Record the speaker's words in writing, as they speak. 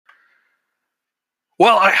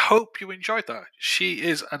Well, I hope you enjoyed that. She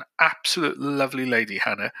is an absolute lovely lady,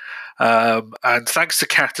 Hannah. And thanks to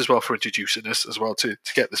Kat as well for introducing us as well to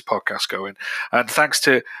get this podcast going. And thanks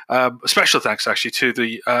to, special thanks actually to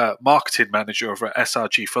the marketing manager over at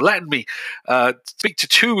SRG for letting me speak to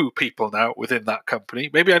two people now within that company.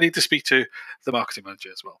 Maybe I need to speak to the marketing manager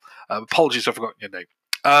as well. Apologies, I've forgotten your name.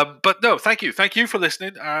 But no, thank you. Thank you for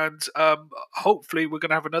listening. And hopefully we're going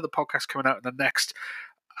to have another podcast coming out in the next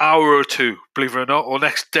hour or two, believe it or not, or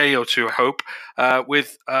next day or two, I hope,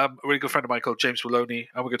 with a really good friend of mine called James Maloney,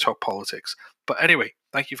 and we're going to talk politics. But anyway,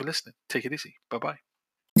 thank you for listening. Take it easy. Bye-bye.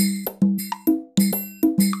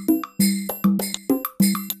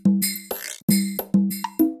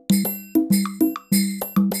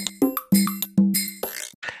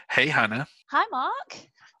 Hey, Hannah. Hi, Mark.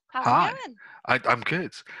 How's Hi. it going? I'm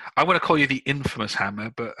good. I'm going to call you the infamous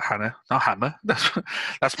Hammer, but Hannah, not Hammer. That's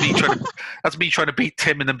me trying to beat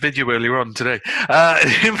Tim in the video earlier on today.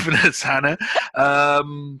 Infamous Hannah,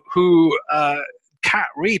 who Kat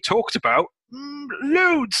Reid talked about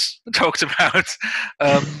loads. Talked about.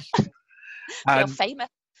 You're famous.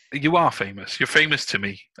 You are famous. You're famous to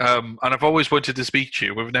me. And I've always wanted to speak to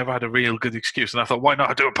you. We've never had a real good excuse. And I thought, why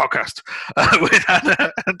not do a podcast with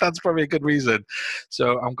Hannah? And that's probably a good reason.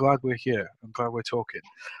 So I'm glad we're here. I'm glad we're talking.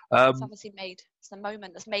 It's obviously it's the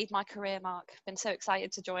moment that's made my career, Mark. Been so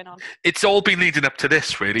excited to join on. It's all been leading up to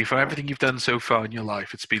this, really. For everything you've done so far in your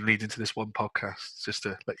life, it's been leading to this one podcast, just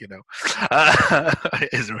to let you know. It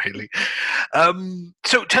isn't really.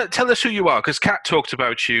 So tell us who you are, because Kat talked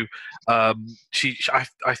about you. I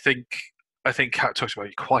think Kat talks about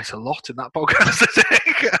you quite a lot in that podcast. I think.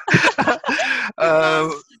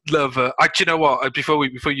 Love her. Do you know what? Before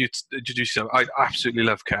you introduce yourself, I absolutely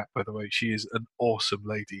love Kat. By the way, she is an awesome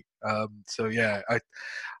lady. So yeah,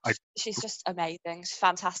 She's just amazing. She's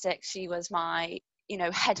fantastic. She was my,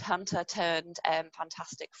 headhunter turned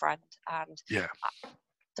fantastic friend, and yeah. I'm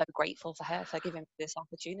so grateful for her for giving me this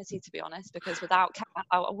opportunity, to be honest, because without Kat,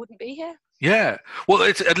 I wouldn't be here. Yeah. Well,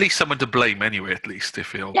 it's at least someone to blame anyway, at least,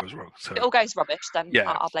 if it all goes wrong. So. If it all goes rubbish, then yeah,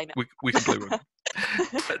 I'll blame it. We can blame her.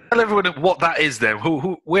 Tell everyone what that is then.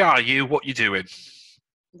 Where are you? What you doing?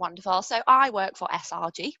 Wonderful. So I work for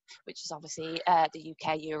SRG, which is obviously the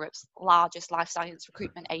UK, Europe's largest life science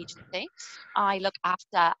recruitment agency. I look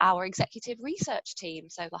after our executive research team,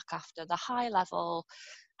 so look after the high level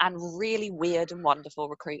and really weird and wonderful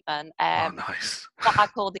recruitment. Nice. What I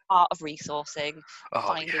call the art of resourcing,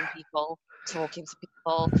 finding people, talking to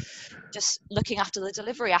people, just looking after the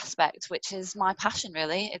delivery aspect, which is my passion,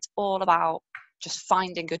 really. It's all about just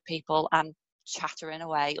finding good people and chattering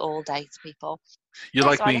away all day to people. You're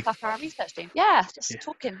like so me. I look after our research team. Yeah, just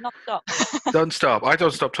talking, not stop. Don't stop. I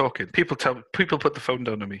don't stop talking. People put the phone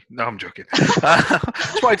down on me. No, I'm joking.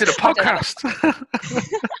 That's why I did a podcast.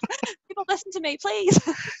 People listen to me, please.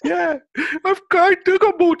 Yeah, I've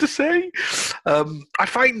got more to say. I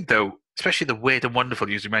find though, especially the weird and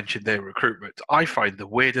wonderful, as you mentioned there, recruitment. I find the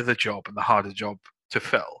weirder the job and the harder job to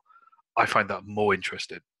fill, I find that more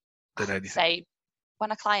interesting than anything. Same. When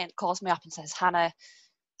a client calls me up and says, Hannah,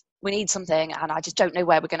 we need something and I just don't know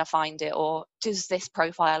where we're going to find it, or does this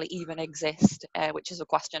profile even exist, which is a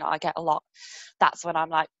question I get a lot, that's when I'm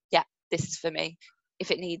like, yeah, this is for me. If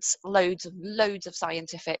it needs loads of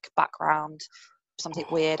scientific background, something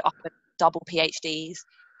weird, often double PhDs,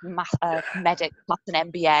 medic plus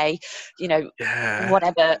an MBA,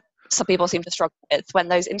 whatever some people seem to struggle with, when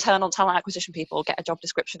those internal talent acquisition people get a job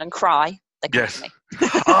description and cry, they come to me.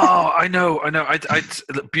 Oh, I know. I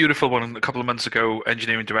a beautiful one a couple of months ago,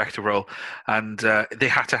 engineering director role, and they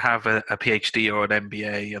had to have a PhD or an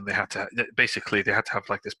MBA, and they had to have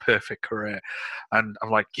like this perfect career. And I'm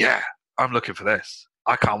like, yeah, I'm looking for this.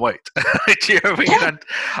 I can't wait. Do you know what I mean? Yeah.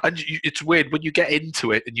 And it's weird when you get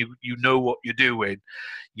into it and you know what you're doing,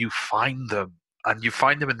 you find them. And you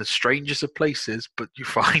find them in the strangest of places, but you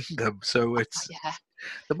find them. So it's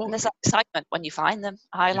and there's excitement when you find them.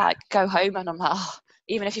 I go home and I'm like,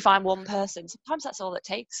 even if you find one person, sometimes that's all it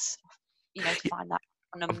takes, to find that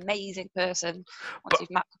an amazing person once you've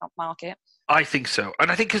mapped out market. I think so,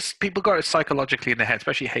 and I think because people got it psychologically in their head,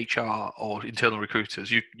 especially HR or internal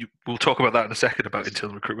recruiters. We'll talk about that in a second about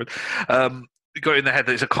internal recruitment. Got in their head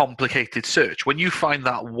that it's a complicated search. When you find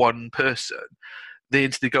that one person, they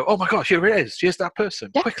instantly go, oh my gosh, here it is. Here's that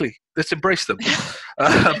person. Yeah. Quickly, let's embrace them.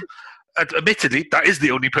 Admittedly, that is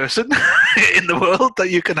the only person in the world that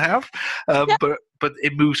you can have. But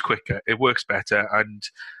it moves quicker. It works better. And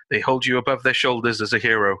they hold you above their shoulders as a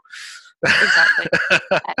hero. Exactly.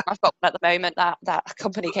 I've got one at the moment that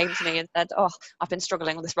company came to me and said, oh, I've been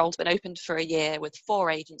struggling with this role. It's been opened for a year with 4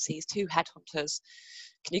 agencies, 2 headhunters.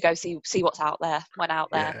 Can you go see what's out there? Went out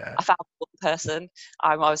there. Yeah. I found person,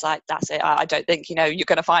 I'm always like, that's it. I don't think, you're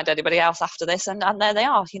going to find anybody else after this. And there they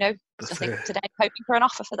are, That's I think it. today I'm hoping for an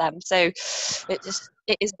offer for them. So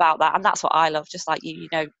it is about that. And that's what I love, just like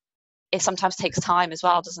it sometimes takes time as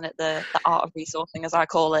well, doesn't it? The art of resourcing, as I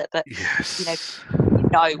call it. But, Yes.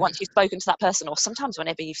 once you've spoken to that person, or sometimes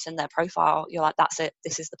whenever you've seen their profile, you're like, that's it.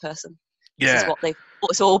 This is the person. This is Yeah. what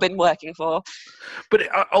it's all been working for. But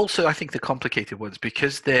also, I think the complicated ones,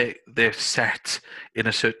 because they're set in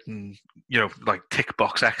a certain, like tick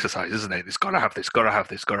box exercise, isn't it? It's got to have this, got to have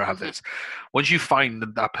this, got to have this. Once you find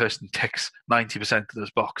that person ticks 90% of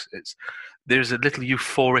those boxes, there's a little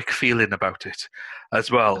euphoric feeling about it as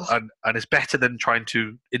well. Oh. And it's better than trying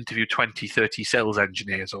to interview 20, 30 sales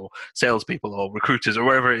engineers or salespeople or recruiters or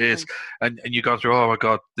wherever it is. And you go through, oh my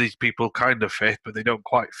God, these people kind of fit, but they don't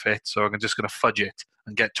quite fit. So I'm just going to fudge it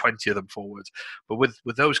and get 20 of them forward. But with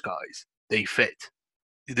those guys, they fit.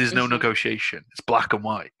 There's no negotiation. It's black and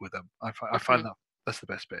white with them. I find that's the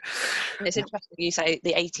best bit. And it's interesting you say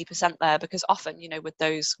the 80% there, because often, with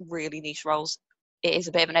those really niche roles, it is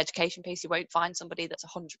a bit of an education piece. You won't find somebody that's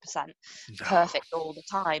 100% perfect all the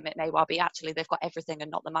time. It may well be actually they've got everything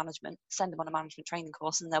and not the management. Send them on a management training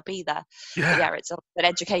course and they'll be there. Yeah. But yeah, it's an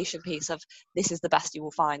education piece of this is the best you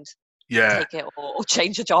will find. Yeah. Take it or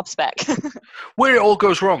change your job spec. Where it all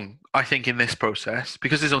goes wrong, I think, in this process,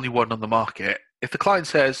 because there's only one on the market, if the client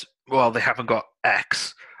says, well, they haven't got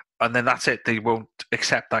X, and then that's it, they won't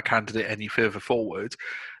accept that candidate any further forward,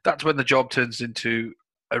 that's when the job turns into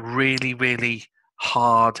a really, really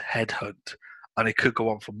hard headhunt. And it could go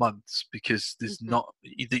on for months because there's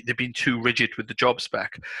they've been too rigid with the job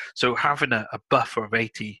spec. So having a buffer of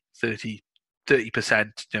 80, 30%,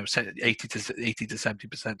 80 to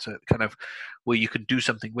 70%, so kind of where you can do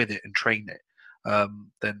something with it and train it,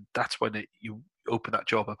 then that's when you open that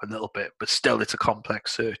job up a little bit. But still, it's a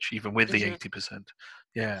complex search, even with the 80%.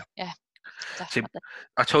 Yeah. Yeah. See,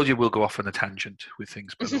 I told you we'll go off on a tangent with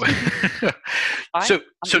things, by the way. I'm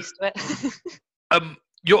used to it.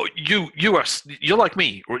 You're like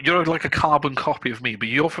me. You're like a carbon copy of me, but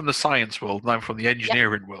you're from the science world and I'm from the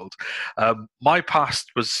engineering world. My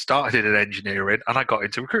past was started in engineering and I got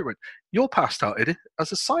into recruitment. Your past started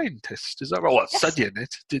as a scientist, is that right? Well, yes. Studying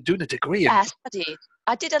it, doing a degree. Yeah,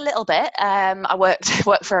 I did a little bit. I worked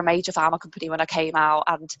for a major pharma company when I came out,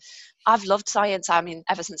 and I've loved science. I mean,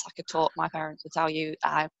 ever since I could talk, my parents would tell you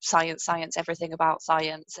science, everything about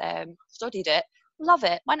science. Studied it. Love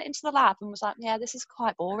it. Went into the lab and was like, yeah, this is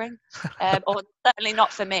quite boring, or certainly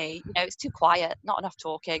not for me. It's too quiet, not enough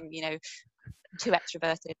talking. Too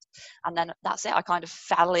extroverted. And then that's it. I kind of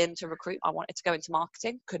fell into recruitment. I wanted to go into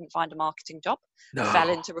marketing, couldn't find a marketing job. No. Fell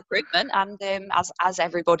into recruitment, and as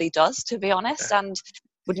everybody does, to be honest, and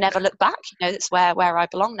would never look back. That's where I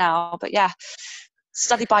belong now. But yeah,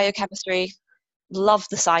 study biochemistry. Love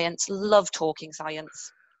the science. Love talking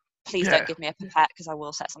science. Please don't give me a pipette because I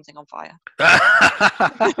will set something on fire. I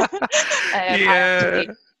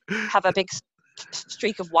have a big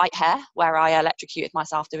streak of white hair where I electrocuted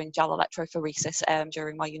myself doing gel electrophoresis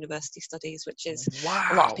during my university studies, which is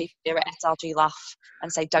a lot of people here at SLG laugh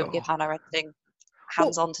and say, don't give Hannah anything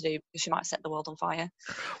hands-on to do because she might set the world on fire.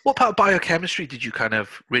 What part of biochemistry did you kind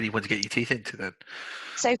of really want to get your teeth into then?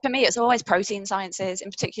 So for me, it's always protein sciences,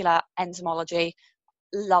 in particular enzymology.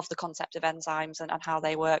 Love the concept of enzymes and how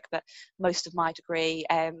they work, but most of my degree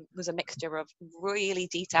was a mixture of really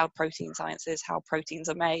detailed protein sciences, how proteins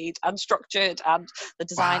are made and structured, and the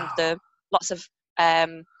design of the lots of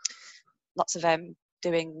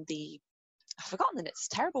doing the I've forgotten that. It's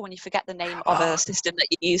terrible when you forget the name of a system that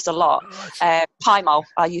you used a lot. Pymol.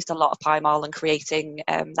 I used a lot of Pymol and creating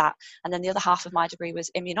that. And then the other half of my degree was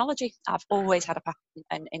immunology. I've always had a passion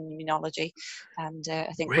in immunology. And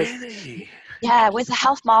I think with the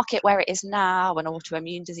health market where it is now and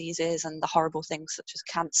autoimmune diseases and the horrible things such as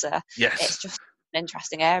cancer, it's just an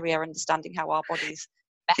interesting area, understanding how our bodies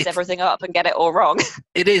mess everything up and get it all wrong.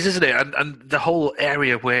 It is, isn't it? And the whole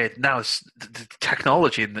area where now it's the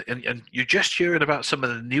technology and you're just hearing about some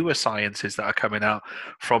of the newer sciences that are coming out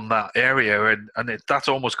from that area, and that's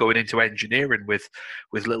almost going into engineering with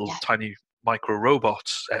little tiny micro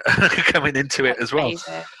robots coming into it as well.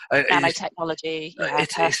 Nanotechnology,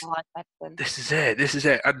 personalized medicine. This is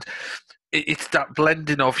it. And it's that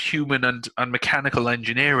blending of human and mechanical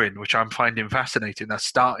engineering, which I'm finding fascinating, that's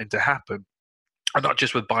starting to happen. And not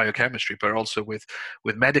just with biochemistry, but also with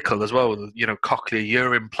medical as well. Cochlear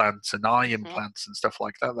ear implants and eye implants and stuff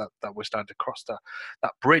like that. That we're starting to cross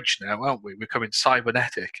that bridge now, aren't we? We're becoming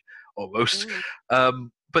cybernetic almost.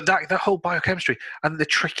 But that whole biochemistry, and they're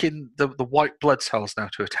tricking the white blood cells now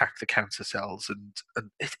to attack the cancer cells, and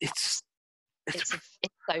it's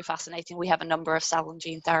so fascinating. We have a number of cell and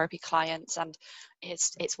gene therapy clients, and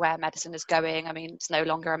it's where medicine is going. I mean, it's no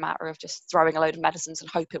longer a matter of just throwing a load of medicines and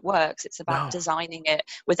hope it works. It's about designing it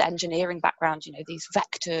with engineering background, these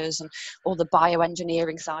vectors and all the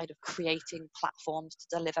bioengineering side of creating platforms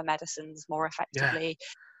to deliver medicines more effectively.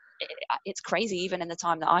 It's crazy. Even in the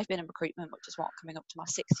time that I've been in recruitment, which is coming up to my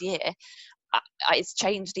 6th year, it's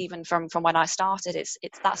changed even from when I started. It's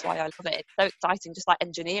that's why I love it. It's so exciting, just like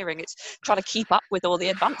engineering. It's trying to keep up with all the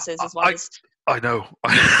advances as well as. I know.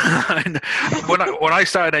 When I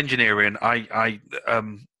started engineering, I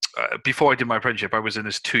before I did my apprenticeship, I was in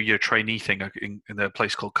this 2-year trainee thing in a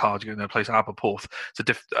place called Cardigan, in a place Aberporth.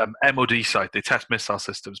 It's a MOD site. They test missile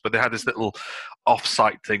systems, but they had this little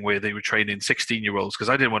off-site thing where they were training 16-year-olds because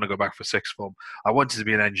I didn't want to go back for sixth form. I wanted to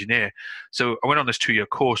be an engineer. So I went on this 2-year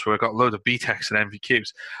course where I got a load of BTECs and NVQs,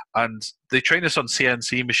 and they trained us on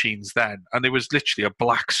CNC machines then, and it was literally a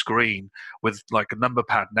black screen with like a number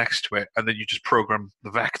pad next to it, and then you just program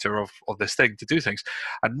the vector of this thing to do things.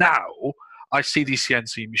 And now I see these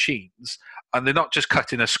CNC machines, and they're not just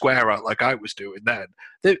cutting a square out like I was doing then.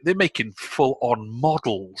 They're making full-on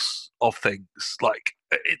models of things. Like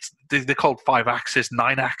they're called 5-axis,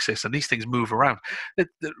 9-axis, and these things move around. The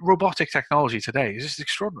robotic technology today is just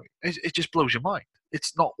extraordinary. It just blows your mind.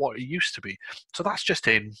 It's not what it used to be. So that's just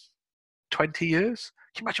in 20 years.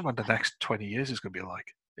 Can you imagine what the next 20 years is going to be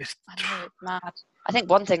like? I know, it's mad. I think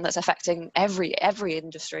one thing that's affecting every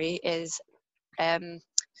industry is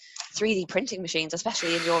 3D printing machines,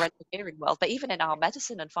 especially in your engineering world, but even in our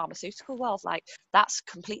medicine and pharmaceutical world, like that's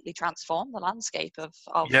completely transformed the landscape of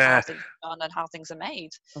how things are done and how things are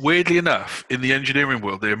made. Weirdly enough, in the engineering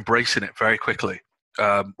world, they're embracing it very quickly,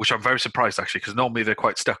 which I'm very surprised actually, because normally they're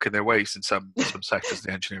quite stuck in their ways in some sectors of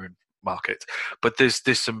the engineering market. But there's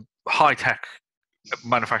some high tech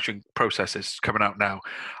manufacturing processes coming out now,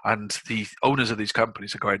 and the owners of these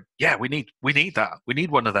companies are going, yeah, we need that, we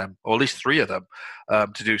need one of them, or at least 3 of them,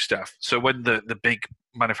 to do stuff. So when the big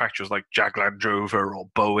manufacturers like Jag Land Rover or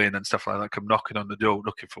Boeing and stuff like that come knocking on the door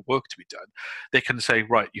looking for work to be done, they can say,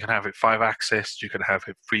 right, you can have it 5-axis, you can have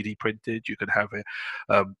it 3D printed, you can have it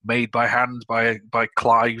made by hand by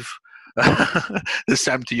Clive, the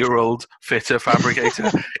 70-year-old fitter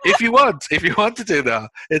fabricator. if you want to do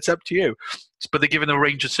that, it's up to you. But they're giving a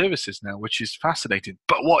range of services now, which is fascinating.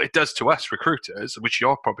 But what it does to us recruiters, which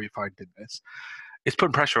you're probably finding this, it's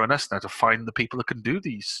putting pressure on us now to find the people that can do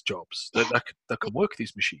these jobs, that can work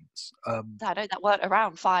these machines. I know that weren't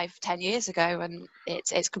around 5-10 years ago, and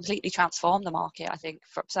it's completely transformed the market, I think,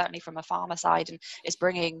 certainly from a pharma side, and it's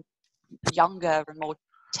bringing younger and more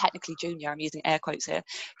technically junior, I'm using air quotes here,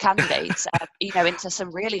 candidates, into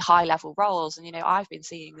some really high level roles. And, I've been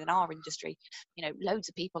seeing in our industry, loads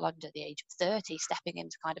of people under the age of 30 stepping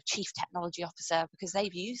into kind of chief technology officer because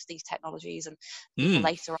they've used these technologies, and people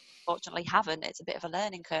later on, unfortunately, haven't. It's a bit of a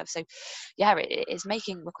learning curve. So, yeah, it is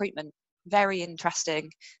making recruitment very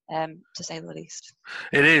interesting, to say the least.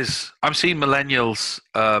 It is. I'm seeing millennials.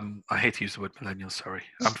 I hate to use the word millennial. Sorry,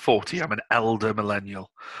 I'm 40. I'm an elder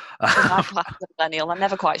millennial. I'm millennial. I'm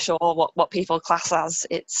never quite sure what people class as.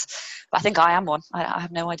 I think I am one. I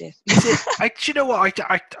have no idea. Do you know what?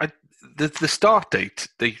 The start date,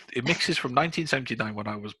 it mixes from 1979 when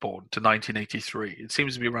I was born to 1983. It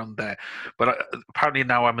seems to be around there. But apparently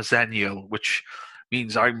now I'm a Zennial, which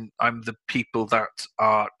means I'm the people that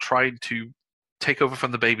are trying to take over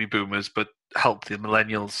from the baby boomers, but help the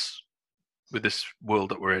millennials with this world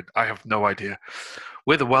that we're in. I have no idea.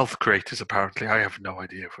 We're the wealth creators, apparently. I have no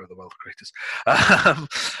idea if we're the wealth creators.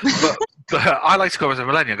 But I like to go as a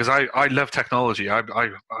millennial because I love technology. As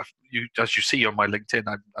you see on my LinkedIn,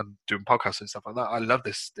 I'm doing podcasts and stuff like that. I love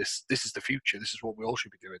this. This is the future. This is what we all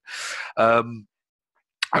should be doing.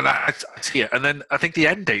 And I see it. And then I think the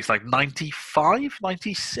end date is like 95,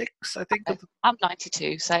 96, I think. I'm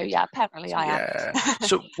 92, so yeah, apparently I am.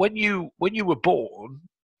 So when you were born,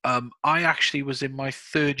 I actually was in my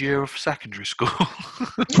 3rd year of secondary school.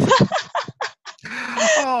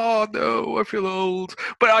 Oh, no, I feel old.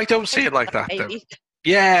 But I don't see it like that, though.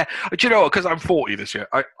 Yeah. Do you know what? Because I'm 40 this year.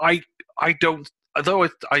 I don't... Although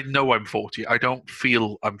I know I'm 40, I don't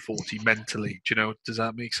feel I'm 40 mentally. Do you know? Does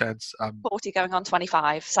that make sense? 40 going on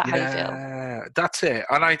 25. Is that how you feel? Yeah, that's it.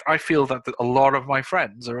 And I feel that a lot of my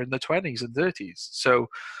friends are in their 20s and 30s. So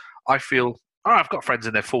I feel, I've got friends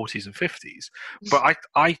in their 40s and 50s. But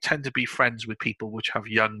I tend to be friends with people which have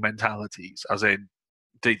young mentalities, as in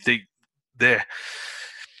their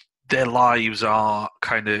lives are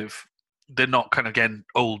kind of... They're not kind of getting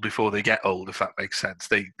old before they get old, if that makes sense.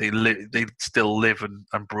 They still live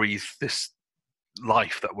and breathe this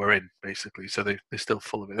life that we're in, basically. So they're still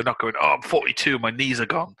full of it. They're not going, oh, I'm 42, my knees are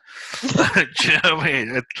gone. Do you know what I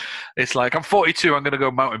mean? It's like, I'm 42, I'm going to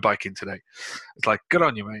go mountain biking today. It's like, good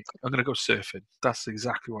on you, mate. I'm going to go surfing. That's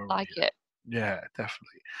exactly what I want Like to hear. it. Yeah,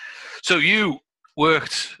 definitely. So you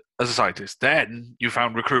worked as a scientist, then you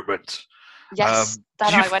found recruitment. Yes, then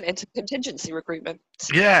did you I went into contingency recruitment.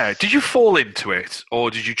 Yeah. Did you fall into it,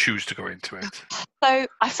 or did you choose to go into it? So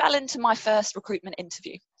I fell into my first recruitment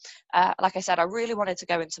interview. Like I said, I really wanted to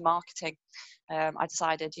go into marketing. I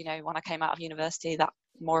decided, when I came out of university, that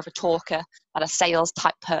more of a talker and a sales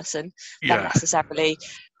type person than Yeah. necessarily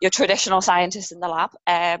your traditional scientist in the lab.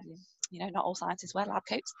 Not all scientists wear lab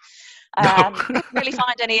coats. No. Couldn't really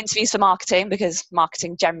find any interviews for marketing because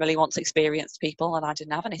marketing generally wants experienced people, and I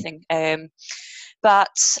didn't have anything.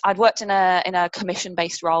 But I'd worked in a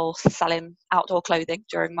commission-based role selling outdoor clothing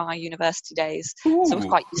during my university days, Ooh. so I was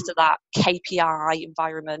quite used to that KPI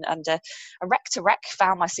environment. And a rec to rec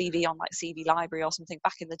found my CV on like CV Library or something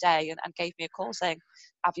back in the day, and gave me a call saying,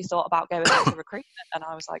 "Have you thought about going into recruitment?" And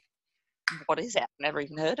I was like, what is it? I've never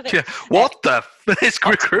even heard of it. Yeah. What the? It's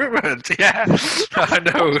recruitment. Yeah. I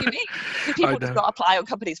know. What do you mean? Do people just not apply on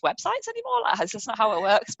companies' websites anymore? Like, that's just not how it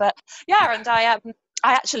works. But yeah, and I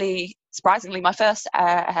actually, surprisingly, my first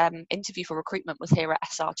interview for recruitment was here at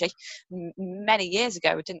SRG many years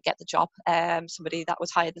ago. I didn't get the job. Somebody that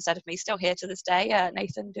was hired instead of me, still here to this day.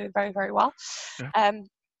 Nathan, doing very, very well. Yeah.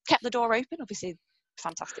 Kept the door open, obviously.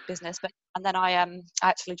 Fantastic business, and then I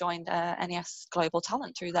actually joined NES Global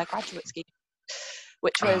Talent through their graduate scheme,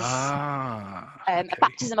 which was a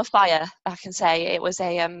baptism of fire. I can say it was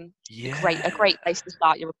a great place to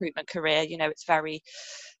start your recruitment career. It's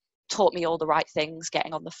taught me all the right things,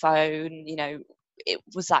 getting on the phone. It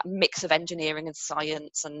was that mix of engineering and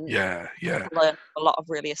science, and learned a lot of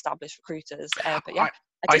really established recruiters. But yeah,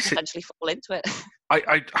 I did eventually fall into it.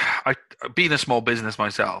 I being a small business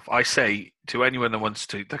myself, I say to anyone that wants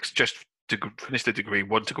to, that's just to finish the degree,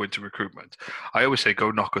 want to go into recruitment, I always say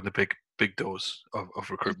go knock on the big doors of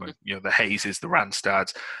recruitment. Mm-hmm. The Hayeses, the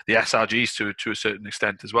Randstads, the SRGs to a certain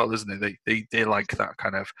extent as well, isn't it? They like that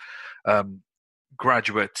kind of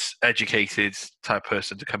graduate, educated type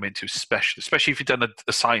person to come into, especially if you've done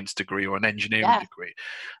a science degree or an engineering degree,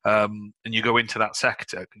 and you go into that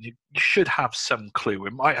sector. You should have some clue.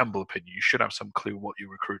 In my humble opinion, you should have some clue what you're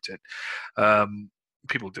recruiting.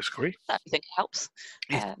 People disagree. I think it helps.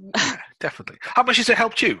 Yeah, definitely. How much has it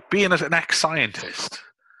helped you being an ex-scientist?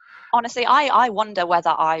 Honestly, I wonder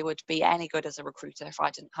whether I would be any good as a recruiter if I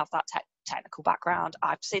didn't have that technical background.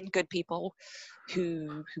 I've seen good people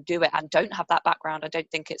who do it and don't have that background. I don't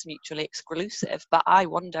think it's mutually exclusive, but I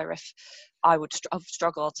wonder if I would have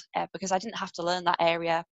struggled because I didn't have to learn that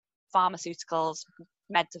area. Pharmaceuticals,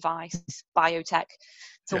 med device, biotech,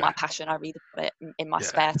 it's all my passion. I read about it in my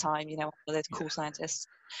spare time, one of those cool scientists.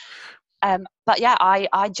 But yeah,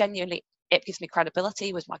 I genuinely, it gives me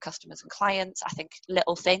credibility with my customers and clients. I think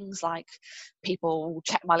little things like people will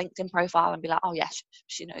check my LinkedIn profile and be like, oh yeah,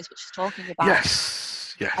 she knows what she's talking about.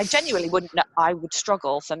 Yes. I genuinely wouldn't know. I would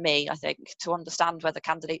struggle, for me, I think, to understand whether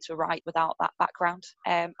candidates were right without that background.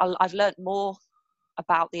 I've learned more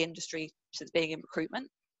about the industry since being in recruitment,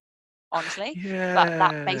 honestly. Yeah. But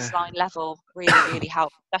that baseline level really, really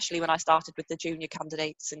helped, especially when I started with the junior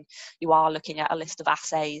candidates and you are looking at a list of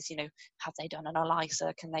assays, have they done an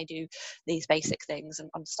ELISA? Can they do these basic things?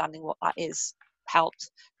 And understanding what that is helped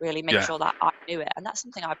really make sure that I knew it. And that's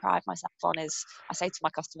something I pride myself on. Is I say to my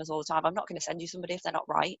customers all the time, I'm not going to send you somebody if they're not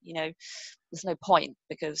right. There's no point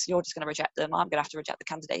because you're just going to reject them. I'm going to have to reject the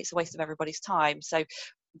candidate. It's a waste of everybody's time. So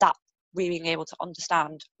that really being able to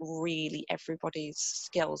understand really everybody's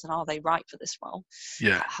skills and are they right for this role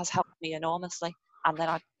has helped me enormously. And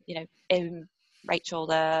then Rachel,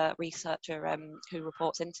 the researcher who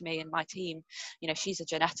reports into me and my team, she's a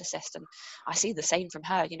geneticist, and I see the same from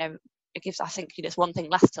her. It gives, I think, it's one thing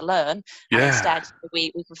less to learn, and instead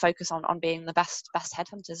we can focus on being the best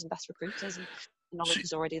headhunters and best recruiters, and the knowledge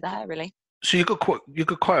is already there, really. So you've got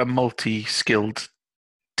quite a multi-skilled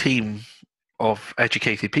team of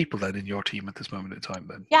educated people then in your team at this moment in time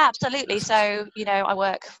then? Yeah, absolutely. So, I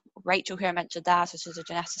work, Rachel, who I mentioned there, so she's a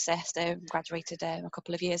geneticist, graduated a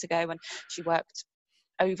couple of years ago, and she worked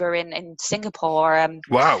over in Singapore,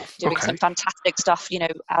 doing some fantastic stuff,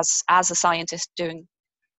 as a scientist, doing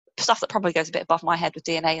stuff that probably goes a bit above my head with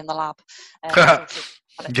DNA in the lab. And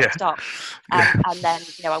then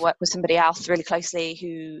I work with somebody else really closely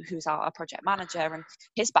who's our project manager, and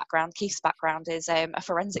Keith's background is a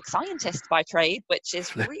forensic scientist by trade, which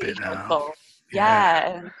is really helpful.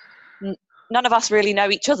 None of us really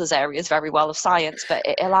know each other's areas very well of science, but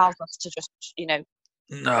it allows us to just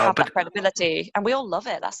No, have but that credibility, and we all love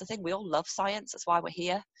it. That's the thing, we all love science. That's why we're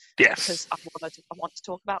here, because yes. I want to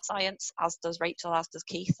talk about science, as does Rachel, as does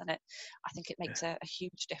Keith, and I think it makes a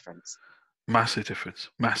huge difference. Massive difference.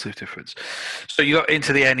 Massive difference. So you got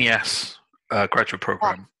into the NES graduate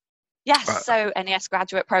program. Yes, so NES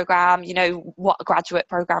graduate program, you know what graduate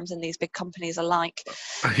programs in these big companies are like.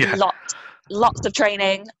 Yeah. Lots of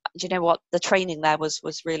training. Do you know what? The training there was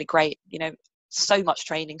really great. You know, so much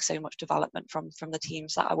training, so much development from the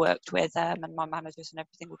teams that I worked with, and my managers and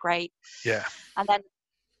everything were great. Yeah. And then,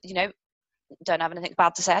 you know, don't have anything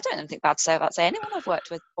bad to say. I don't have anything bad to say about anyone I've worked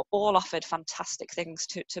with. All offered fantastic things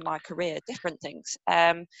to my career, different things.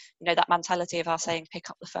 You know, that mentality of our saying, pick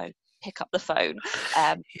up the phone,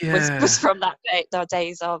 was from that day, the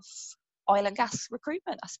days of oil and gas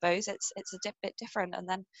recruitment. I suppose it's a bit different. And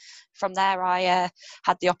then from there, I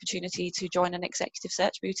had the opportunity to join an executive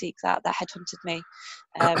search boutique that headhunted me,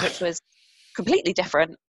 which was completely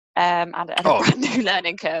different, and a brand new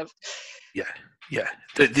learning curve. Yeah.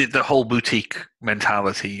 The whole boutique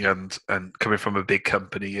mentality and coming from a big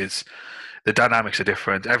company is, the dynamics are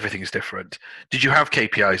different. Everything's different. Did you have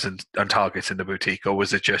KPIs and targets in the boutique, or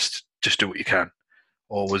was it just do what you can?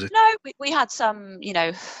 Or was it? No, we had some, you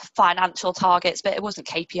know, financial targets, but it wasn't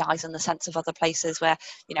KPIs in the sense of other places where,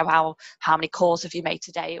 you know, how many calls have you made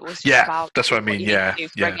today? It was just about that's what I mean. what you need to do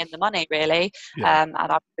to bring in the money, really. And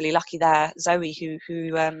I'm really lucky there. Zoe,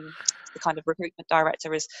 who the kind of recruitment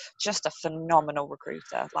director, is just a phenomenal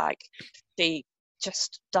recruiter. Like, she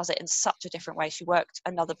just does it in such a different way. She worked,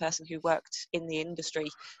 another person who worked in the industry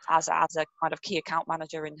as a kind of key account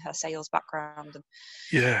manager in her sales background, and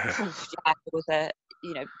it was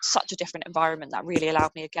such a different environment that really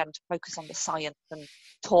allowed me again to focus on the science and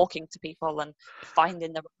talking to people and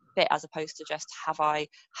finding the fit, as opposed to just have I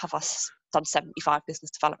done 75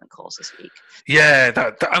 business development calls this week.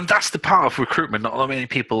 Yeah, and that's the part of recruitment not many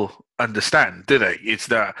people understand, do they? It's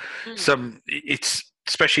that it's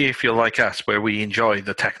especially if you're like us, where we enjoy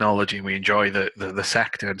the technology and we enjoy the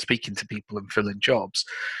sector and speaking to people and filling jobs.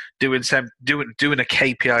 Doing a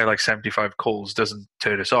KPI like 75 calls doesn't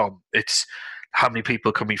turn us on. It's how many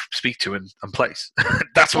people can we speak to and place.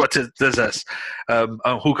 That's what does us. And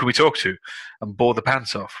who can we talk to and bore the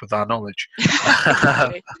pants off with our knowledge.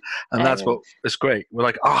 And that's what is great. We're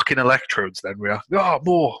like arcing electrodes then. We are,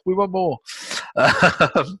 we want more.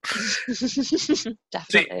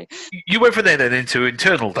 Definitely. So you went from there then into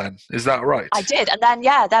internal then, is that right? I did. And then,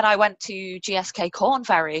 then I went to GSK Corn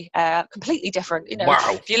Ferry, completely different. You know,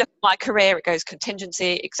 if you look at my career, it goes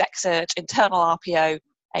contingency, exec search, internal RPO,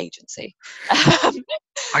 agency,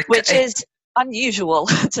 which is unusual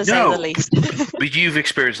to say the least. But you've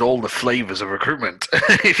experienced all the flavors of recruitment,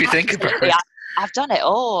 if you think about it. I've done it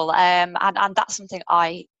all, and that's something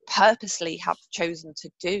I purposely have chosen to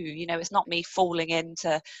do. You know, it's not me falling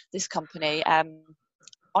into this company.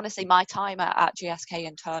 Honestly, my time at GSK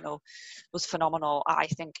Internal was phenomenal. I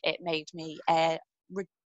think it made me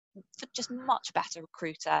just much better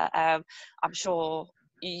recruiter. I'm sure,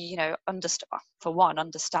 you know,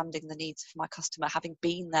 understanding the needs of my customer, having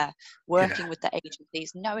been there, working with the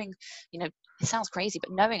agencies, knowing, you know, it sounds crazy,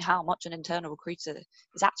 but knowing how much an internal recruiter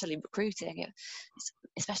is actually recruiting,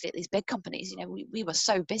 especially at these big companies. You know, we were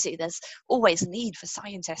so busy. There's always a need for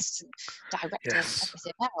scientists and directors and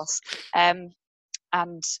everything else.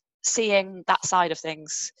 And seeing that side of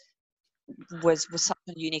things was such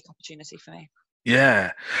a unique opportunity for me.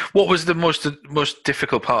 Yeah. What was the most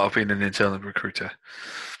difficult part of being an internal recruiter?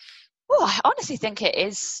 Well, I honestly think it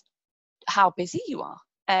is how busy you are.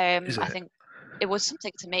 I think it was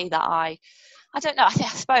something to me that I don't know. I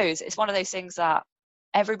suppose it's one of those things that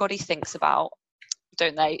everybody thinks about,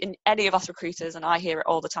 don't they? In any of us recruiters, and I hear it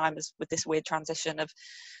all the time, is with this weird transition of,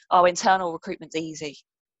 internal recruitment's easy.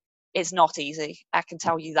 It's not easy. I can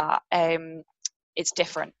tell you that. It's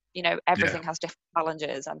different. You know, everything has different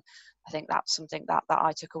challenges, and I think that's something that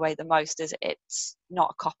I took away the most. Is it's not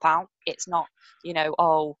a cop out. It's not, you know,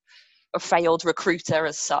 a failed recruiter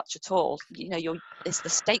as such at all. You know, it's the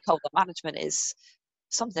stakeholder management is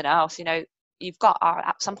something else. You know, you've got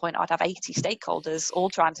at some point I'd have 80 stakeholders all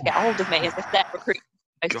trying to get hold of me as if their recruitment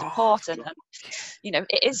is most important, and you know,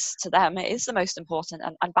 it is to them. It is the most important,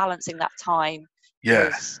 and balancing that time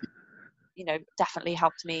was, you know, definitely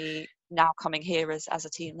helped me now coming here as a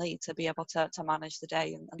team lead to be able to manage the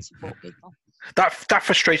day and support people. That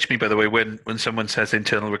frustrates me, by the way, when someone says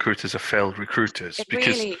internal recruiters are failed recruiters. It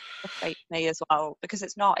really frustrates me as well, because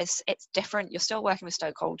it's not. It's different. You're still working with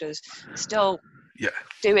stakeholders, still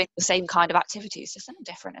doing the same kind of activities, just in a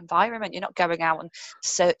different environment. You're not going out and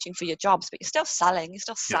searching for your jobs, but you're still selling. You're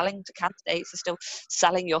still selling to candidates. You're still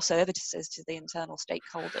selling your services to the internal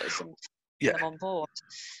stakeholders. And getting them on board.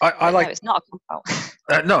 I But like. no, it's not a cop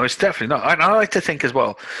out. No, it's definitely not. And I like to think as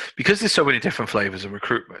well, because there's so many different flavors of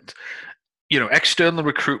recruitment. External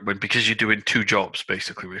recruitment, because you're doing two jobs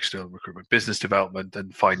basically with external recruitment: business development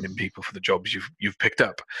and finding people for the jobs you've picked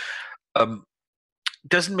up.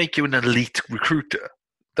 Doesn't make you an elite recruiter.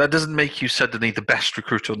 That doesn't make you suddenly the best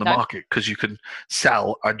recruiter on the market, because you can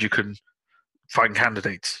sell and you can find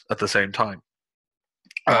candidates at the same time.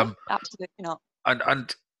 Absolutely not.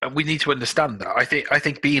 And we need to understand that. I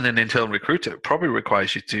think being an internal recruiter probably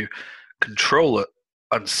requires you to control it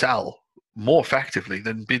and sell more effectively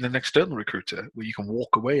than being an external recruiter, where you can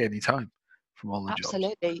walk away anytime from all the jobs.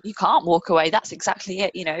 Absolutely, you can't walk away. That's exactly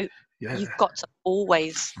it. You've got to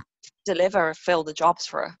always deliver and fill the jobs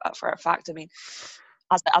for a fact. I mean,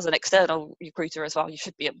 as an external recruiter as well, you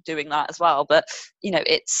should be doing that as well. But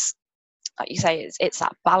it's like you say, it's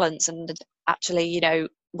that balance. And actually,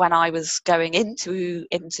 when I was going into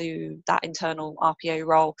that internal RPO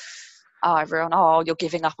role, everyone, you're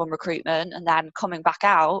giving up on recruitment, and then coming back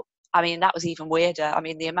out. I mean, that was even weirder. I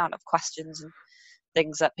mean, the amount of questions and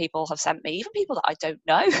things that people have sent me, even people that I don't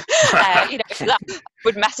know, that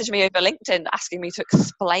would message me over LinkedIn asking me to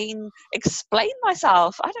explain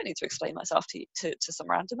myself. I don't need to explain myself to some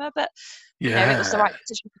randomer, but it was the right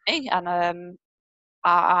decision for me. And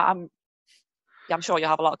I'm sure you'll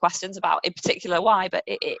have a lot of questions about in particular why, but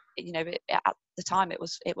it at the time it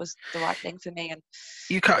was the right thing for me. And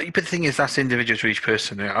you can't. But the thing is, that's individual to each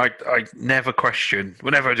person. I never question,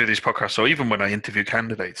 whenever I do these podcasts, or even when I interview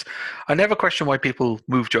candidates, I never question why people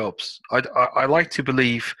move jobs. I like to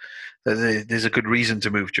believe that there's a good reason to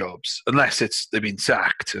move jobs, unless they've been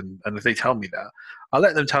sacked, and if they tell me that, I'll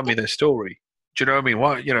let them tell me their story. Do you know what I mean?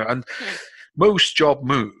 Why, and most job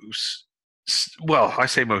moves. Well, I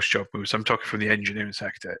say most job moves, I'm talking from the engineering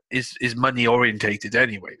sector, is money orientated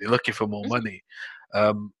anyway. They're looking for more money.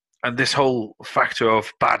 And this whole factor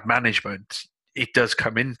of bad management, it does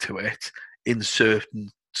come into it in certain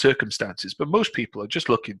circumstances. But most people are just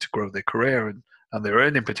looking to grow their career and their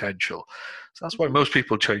earning potential. So that's why most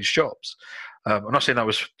people change jobs. I'm not saying that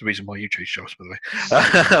was the reason why you changed jobs, by the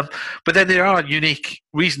way. But then there are unique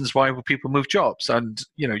reasons why people move jobs. And,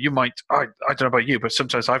 you might, I don't know about you, but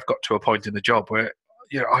sometimes I've got to a point in the job where,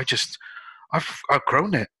 I've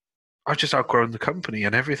outgrown it. I've just outgrown the company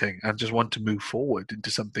and everything, and just want to move forward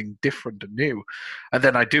into something different and new. And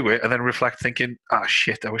then I do it and then reflect thinking,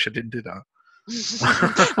 shit, I wish I didn't do that.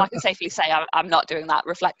 I can safely say I'm not doing that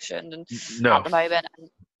reflection at the moment.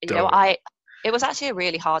 And, it was actually a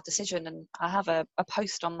really hard decision, and I have a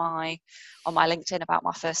post on my LinkedIn about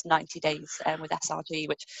my first 90 days with SRG,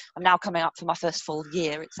 which I'm now coming up for my first full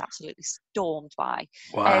year. It's absolutely stormed by.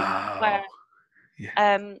 Wow. Where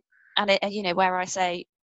I say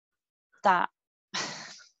that,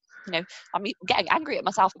 I'm getting angry at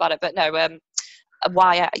myself about it, but no,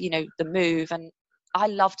 why the move. And I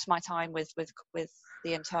loved my time with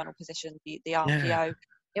the internal position, the RPO. Yeah.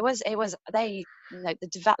 It was the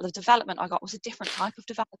development I got was a different type of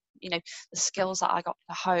development. The skills that I got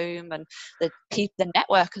at home, and the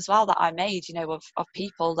network as well that I made. Of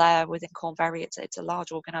people there within Korn Ferry. It's a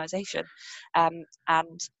large organisation, and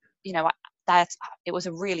that it was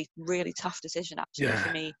a really, really tough decision actually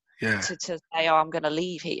for me to say, I'm going to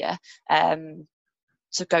leave here.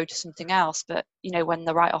 To go to something else. But when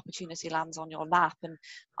the right opportunity lands on your lap, and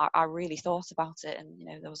I really thought about it,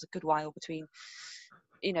 and there was a good while between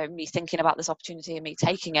me thinking about this opportunity and me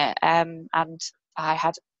taking it, and I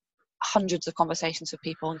had hundreds of conversations with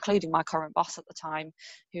people, including my current boss at the time,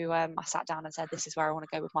 who I sat down and said, this is where I want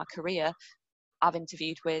to go with my career. I've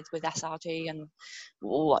interviewed with SRG, and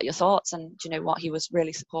what are your thoughts? And do you know what? He was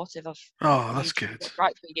really supportive of. Oh, that's good.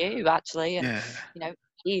 Right for you, actually. And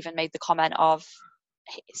he even made the comment of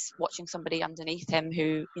watching somebody underneath him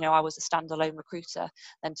who, I was a standalone recruiter,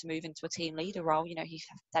 then to move into a team leader role. He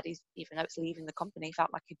said even though it's leaving the company, he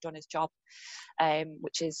felt like he'd done his job,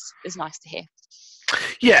 which is nice to hear.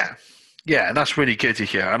 Yeah, and that's really good to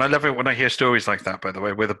hear. And I love it when I hear stories like that, by the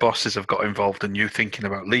way, where the bosses have got involved in you thinking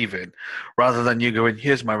about leaving, rather than you going,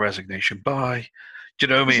 here's my resignation, bye. Do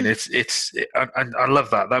you know what I mean? And I love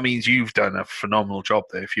that. That means you've done a phenomenal job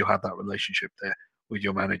there if you had that relationship there with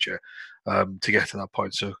your manager to get to that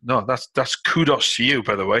point. So no, that's kudos to you,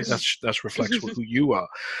 by the way. That's reflects who you are.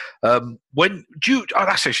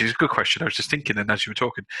 That's actually a good question. I was just thinking, and as you were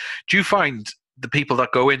talking, do you find the people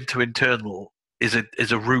that go into internal is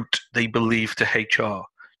a route they believe to HR?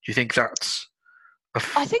 Do you think that's?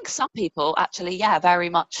 I think some people actually, very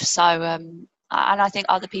much so. And I think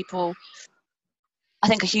other people. I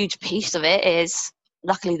think a huge piece of it is,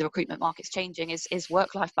 luckily the recruitment market's changing, is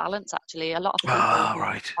work-life balance. Actually, a lot of the people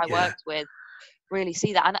I worked with really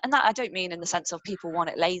see that. And that I don't mean in the sense of people want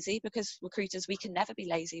it lazy, because recruiters, we can never be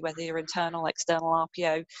lazy, whether you're internal, external,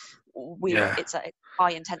 RPO. It's a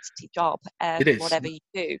high intensity job, It is. whatever you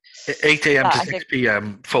do. 8 a.m. But to I 6 think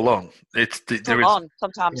p.m. full on. full on,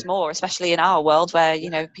 sometimes more, especially in our world where,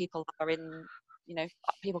 people are in,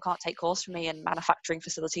 people can't take calls from me in manufacturing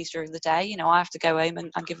facilities during the day. I have to go home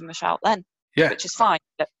and give them a shout then, which is fine.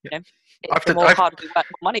 But, the more hard we work,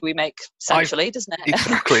 the more money we make, essentially, doesn't it?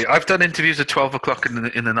 Exactly. I've done interviews at 12 o'clock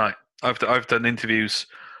in the night. I've done interviews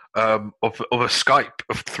of a Skype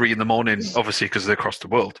of 3 in the morning, obviously, because they're across the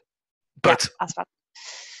world. But that's fine.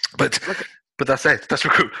 But that's it. That's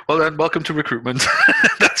recruit. Well then, welcome to recruitment.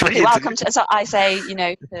 That's what welcome to. So I say,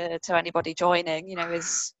 to anybody joining,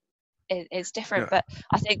 is different. Yeah. But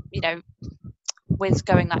I think, with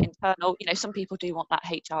going that internal, some people do want that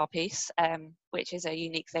HR piece, which is a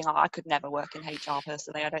unique thing. I could never work in HR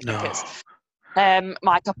personally. I don't think it's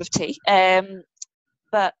my cup of tea.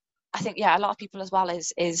 But I think, a lot of people as well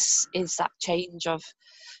is that change of,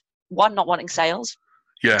 one, not wanting sales.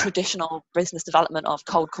 Traditional business development of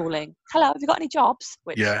cold calling. Hello, have you got any jobs?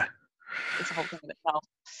 Which is a whole thing in itself.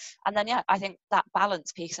 And then, I think that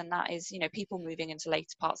balance piece, and that is, people moving into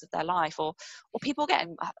later parts of their life, or people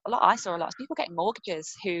getting I saw a lot of people getting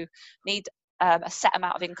mortgages who need a set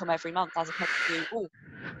amount of income every month, as opposed to,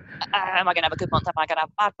 am I going to have a good month? Am I going to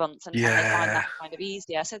have a bad month? And they find that kind of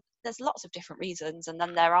easier. So there's lots of different reasons. And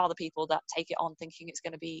then there are the people that take it on thinking it's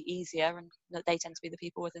going to be easier, and they tend to be the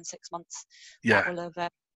people within 6 months that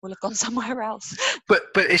will have gone somewhere else. But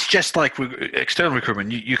it's just like external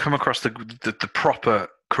recruitment. You come across the proper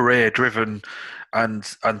career driven, and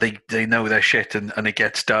they know their shit, and it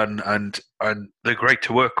gets done, and they're great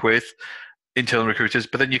to work with, internal recruiters.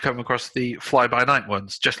 But then you come across the fly by night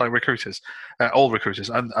ones, just like recruiters, all recruiters,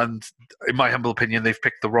 and in my humble opinion, they've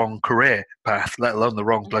picked the wrong career path, let alone the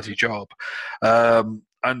wrong bloody job,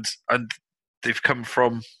 and they've come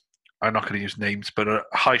from, I'm not going to use names, but a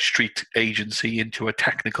high street agency into a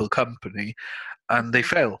technical company, and they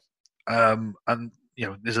fail. And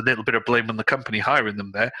there's a little bit of blame on the company hiring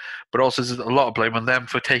them there, but also there's a lot of blame on them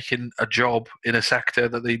for taking a job in a sector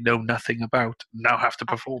that they know nothing about, now have to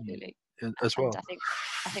perform as well. And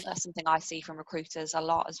I think that's something I see from recruiters a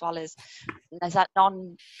lot as well, is there's that I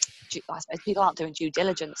suppose people aren't doing due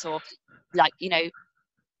diligence, or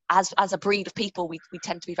as a breed of people, we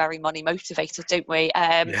tend to be very money motivated, don't we?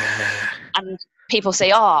 And people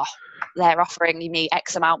say, they're offering me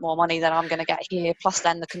X amount more money than I'm going to get here, plus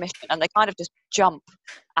then the commission, and they kind of just jump,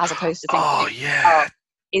 as opposed to thinking,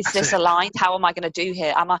 is this aligned? How am I going to do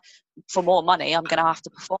here? For more money, I'm going to have to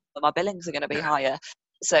perform, but my billings are going to be higher.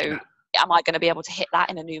 So am I going to be able to hit that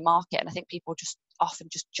in a new market? And I think people just often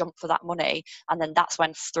just jump for that money, and then that's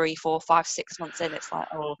when 3, 4, 5, 6 months in, it's like,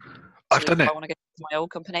 I've done it. I want to go to my old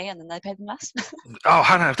company, and then they pay them less.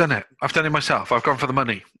 Hannah, I've done it. I've done it myself. I've gone for the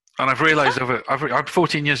money, and I've realised I've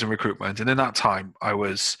 14 years in recruitment, and in that time, I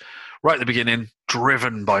was right at the beginning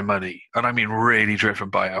driven by money, and I mean really driven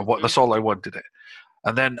by it. That's all I wanted it.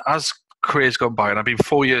 And then as career's gone by, and I've been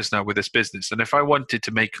 4 years now with this business, and if I wanted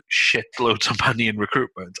to make shit loads of money in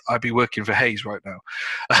recruitment, I'd be working for Hayes right now.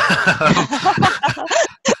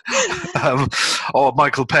 Or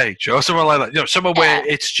Michael Page, or someone like that. Somewhere where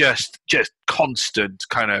it's just constant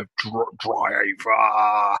kind of drive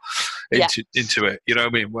into it. You know what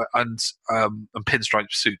I mean? And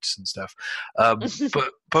pinstripe suits and stuff.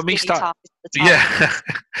 But me starting,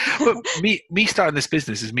 but me starting this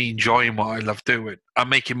business is me enjoying what I love doing. I'm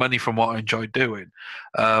making money from what I enjoy doing.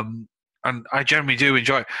 And I generally do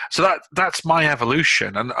enjoy it. So that's my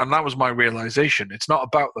evolution, and that was my realization. It's not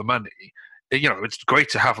about the money. It's great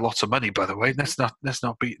to have lots of money, by the way. Let's not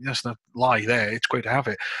lie there. It's great to have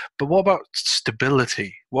it. But what about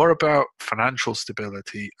stability? What about financial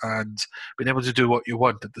stability and being able to do what you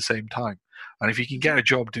want at the same time? And if you can get a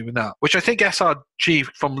job doing that, which I think SRG,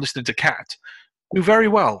 from listening to Kat, do very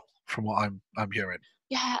well from what I'm hearing.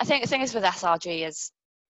 Yeah, I think the thing is with SRG is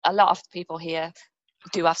a lot of people here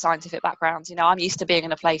do have scientific backgrounds. I'm used to being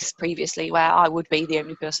in a place previously where I would be the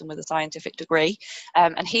only person with a scientific degree.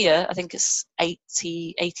 And here, I think it's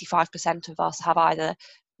 85% of us have either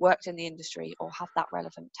worked in the industry or have that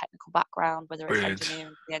relevant technical background, whether it's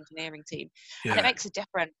the engineering team. And it makes a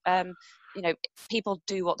difference. People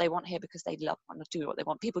do what they want here because they love and do what they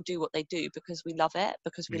want. People do what they do because we love it,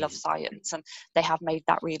 because we love science, and they have made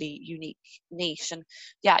that really unique niche. And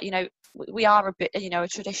we are a bit, a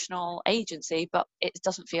traditional agency, but it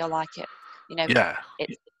doesn't feel like it.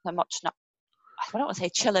 It's a much not. I don't want to say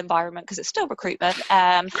chill environment because it's still recruitment,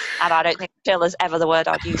 and I don't think chill is ever the word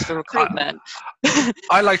I'd use for recruitment.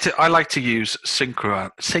 I like to use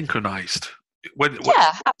synchronized. Yeah, when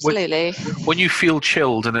absolutely. when you feel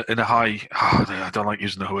chilled in a high, I don't like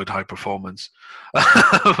using the word high performance.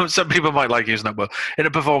 Some people might like using that word. In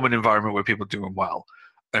a performing environment where people are doing well,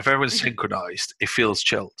 if everyone's Mhm. synchronized, it feels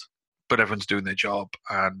chilled, but everyone's doing their job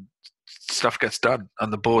and stuff gets done.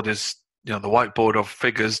 And the board is, the whiteboard of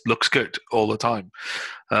figures looks good all the time.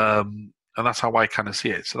 And that's how I kind of see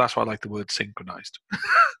it. So that's why I like the word synchronized,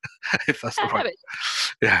 if that's the Yeah, no, right.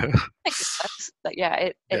 Yeah, makes sense. But yeah,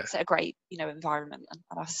 yeah, it's a great, environment. And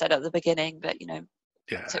I said at the beginning that,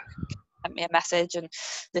 yeah. took sent me a message and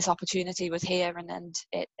this opportunity was here, and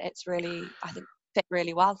it's really, I think, fit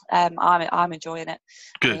really well. I'm enjoying it.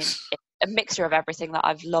 I Good. mean, it's a mixture of everything that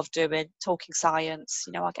I've loved doing, talking science.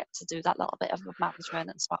 I get to do that little bit of management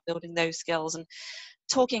and start building those skills and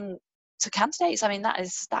talking to candidates. I mean, that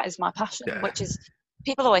is my passion, Yeah. which is,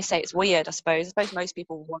 people always say it's weird. I suppose most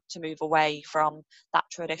people want to move away from that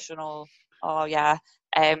traditional, oh yeah,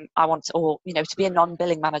 I want to, or to be a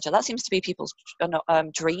non-billing manager. That seems to be people's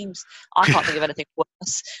dreams. I can't think of anything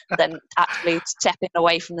worse than actually stepping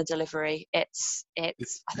away from the delivery. It's I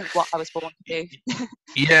think what I was born to do.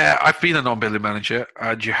 Yeah, I've been a non-billing manager,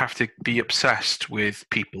 and you have to be obsessed with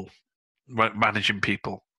people, managing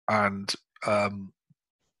people, and um,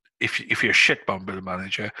 if you're a shit non-billing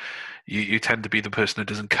manager, you tend to be the person who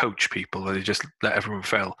doesn't coach people and you just let everyone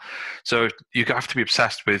fail. So you have to be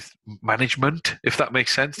obsessed with management, if that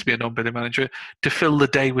makes sense, to be a non-billing manager, to fill the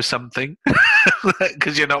day with something,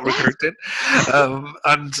 because you're not Yeah. recruiting.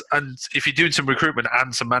 And if you're doing some recruitment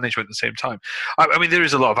and some management at the same time, I mean, there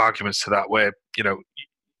is a lot of arguments to that where,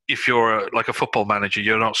 if you're like a football manager,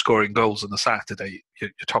 you're not scoring goals on a Saturday. Your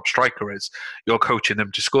top striker is. You're coaching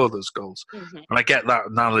them to score those goals. Mhm. And I get that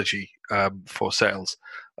analogy for sales.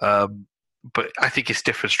 But I think it's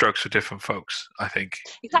different strokes for different folks, I think.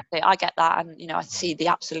 Exactly, I get that, and I see the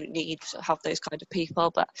absolute need to have those kind of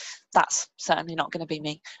people, but that's certainly not going to be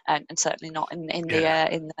me, and certainly not Yeah.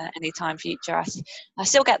 in the anytime future. I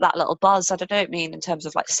still get that little buzz. I don't mean in terms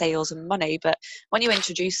of like sales and money, but when you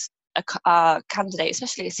introduce a candidate,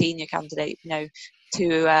 especially a senior candidate,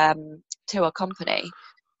 to a company,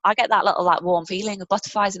 I get that little like warm feeling of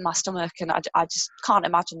butterflies in my stomach, and I just can't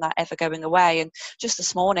imagine that ever going away. And just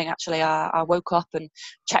this morning, actually, I woke up and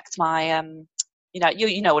checked my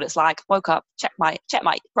you know what it's like. Woke up, check my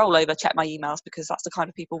roll over, check my emails, because that's the kind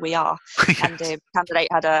of people we are. And Yes. candidate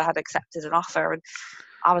had accepted an offer, and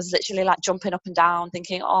I was literally like jumping up and down,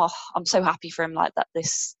 thinking, "Oh, I'm so happy for him! Like that,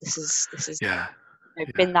 this is Yeah. Yeah.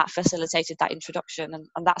 been that facilitated that introduction,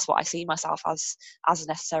 and that's what I see myself as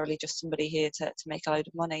necessarily just somebody here to make a load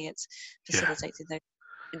of money. It's Yeah. facilitating the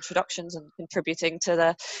introductions and contributing to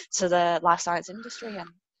the life science industry. And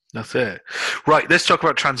That's it. Right. Let's talk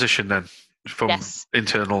about transition then, from yes,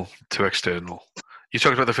 internal to external. You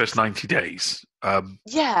talked about the first 90 days.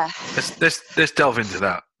 yeah. Let's delve into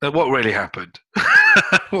that. What really happened?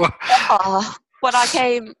 What- When I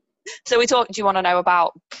came, so we talked. Do you want to know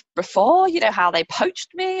about before? How they poached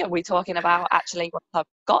me? Are we talking about actually when I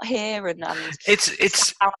got here and sat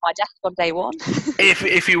it's down at my desk on day one?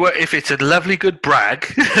 if it's a lovely good brag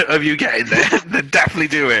of you getting there, then definitely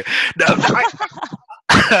do it. No,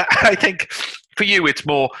 I think for you it's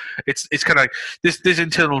more it's kind of there's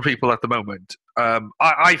internal people at the moment.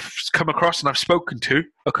 I've come across and I've spoken to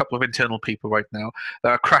a couple of internal people right now that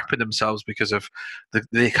are crapping themselves because of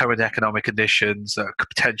the current economic conditions that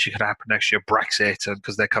potentially could happen next year, Brexit, and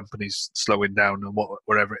because their company's slowing down and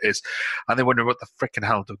whatever it is, and they wonder what the freaking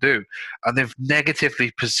hell to do, and they've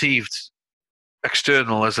negatively perceived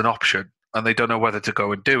external as an option, and they don't know whether to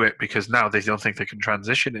go and do it because now they don't think they can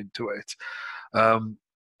transition into it. Um,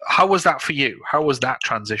 how was that for you? How was that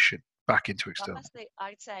transition back into external? Honestly,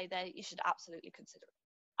 I'd say that you should absolutely consider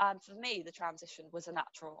it. And for me, the transition was a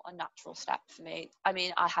natural step for me. I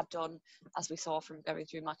mean, I had done, as we saw from going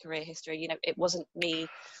through my career history, it wasn't me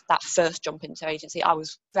that first jump into agency. I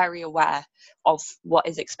was very aware of what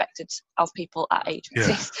is expected of people at Yeah,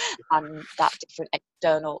 agencies and that different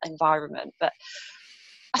external environment. But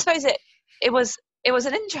I suppose it was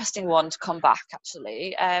an interesting one to come back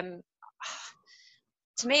actually.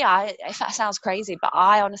 To me, if that sounds crazy, but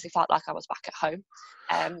I honestly felt like I was back at home,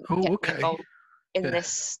 oh, getting okay. involved in Yeah,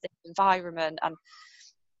 this environment, and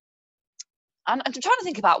I'm trying to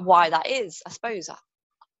think about why that is. I suppose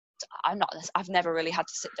I'm not. I've never really had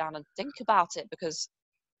to sit down and think about it, because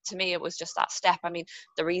to me it was just that step. I mean,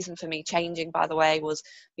 the reason for me changing, by the way, was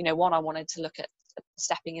one, I wanted to look at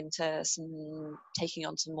stepping into taking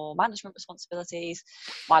on some more management responsibilities.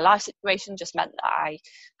 My life situation just meant that I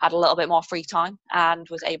had a little bit more free time and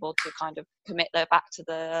was able to kind of commit back to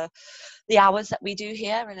the hours that we do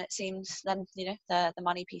here. And it seems then the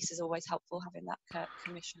money piece is always helpful, having that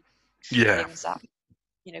commission. Yeah. things that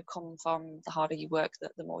come from the harder you work,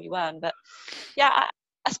 the more you earn. But yeah,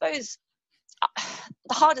 I suppose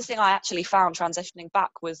the hardest thing I actually found transitioning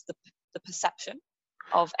back was the perception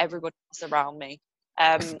of everybody else around me.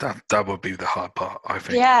 That would be the hard part, I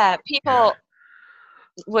think. Yeah, people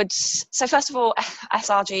would. So first of all,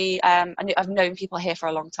 SRG. I've known people here for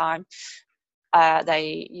a long time.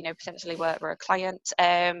 They, potentially were a client.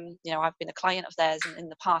 I've been a client of theirs in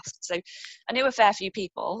the past. So I knew a fair few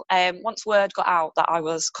people. Once word got out that I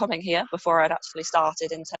was coming here before I'd actually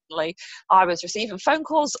started internally, I was receiving phone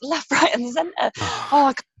calls left, right, and centre. Oh,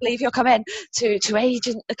 I can't believe you're coming to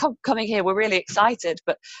agent coming here. We're really excited,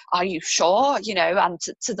 but are you sure? And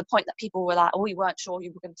to the point that people were like, oh, we weren't sure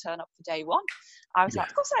you were going to turn up for day one. I was like,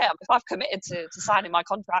 of course I am. If I've committed to signing my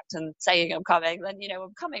contract and saying I'm coming, then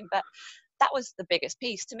I'm coming. But that was the biggest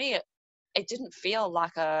piece to me. It didn't feel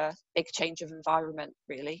like a big change of environment,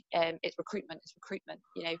 really. It's recruitment.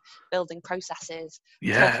 Building processes,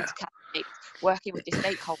 talking to candidates, working with your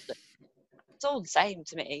stakeholders. It's all the same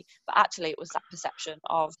to me. But actually, it was that perception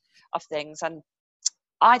of things. And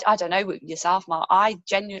I don't know yourself, Mark. I'm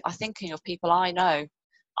thinking of people I know.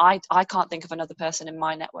 I can't think of another person in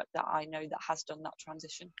my network that I know that has done that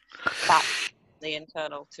transition back the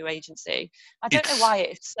internal to agency. I don't know why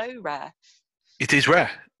it's so rare. It is rare.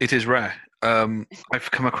 It is rare. I've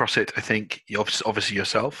come across it, I think, obviously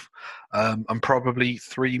yourself, and probably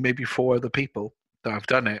 3, maybe 4 other people that have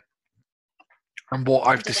done it. And what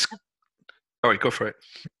I've discovered... All right, go for it.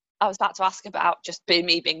 I was about to ask about just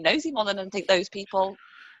me being nosy more than I think those people,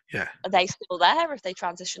 are they still there? If they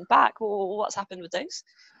transitioned back, or what's happened with those?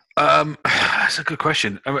 That's a good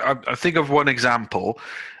question. I think of one example.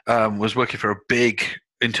 Was working for a big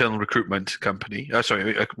internal recruitment company. A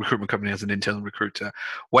recruitment company as an internal recruiter.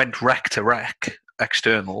 Went rec to rec,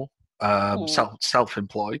 external,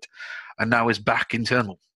 self-employed, and now is back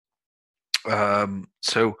internal.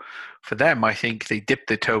 So for them, I think they dipped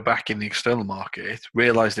their toe back in the external market,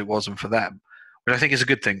 realized it wasn't for them, which I think is a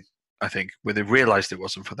good thing. I think where they've realized it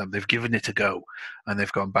wasn't for them, they've given it a go, and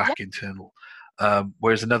they've gone back internal.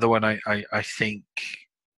 Whereas another one, I think,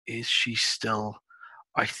 is she still?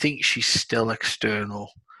 I think she's still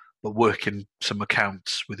external, but working some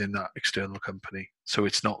accounts within that external company. So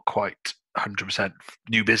it's not quite 100%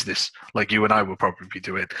 new business like you and I will probably be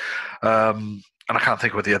doing. And I can't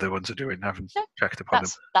think what the other ones are doing. I haven't checked upon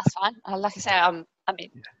them. That's fine. Like I say,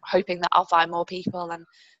 hoping that I'll find more people, and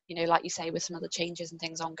like you say, with some of the changes and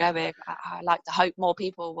things ongoing, I like to hope more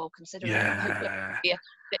people will consider it, and hopefully be a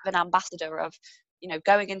bit of an ambassador of,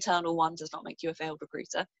 going internal one does not make you a failed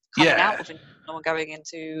recruiter. Coming out of internal and going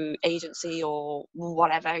into agency or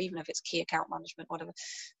whatever, even if it's key account management, whatever,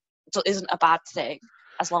 it isn't a bad thing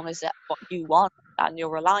as long as that's what you want and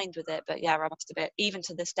you're aligned with it. But I must admit, even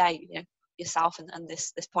to this day, yourself and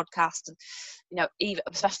this podcast, and even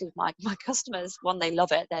especially with my customers, they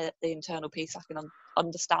love it. They're the internal piece. I can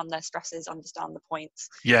understand their stresses, understand the points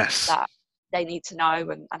that they need to know,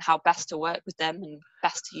 and how best to work with them and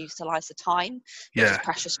best to utilize the time, which is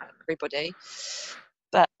precious for everybody.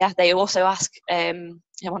 But they also ask,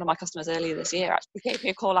 one of my customers earlier this year actually gave me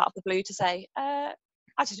a call out of the blue to say, I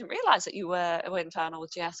didn't realize that you were internal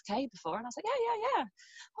with GSK before. And I was like, yeah.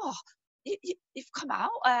 Oh, you've come out.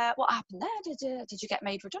 What happened there? Did you get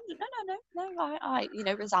made redundant? No. I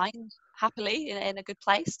resigned happily in a good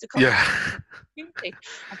place to come. He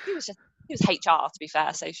was HR, to be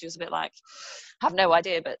fair, so she was a bit like, I have no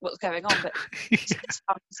idea but what's going on. But it's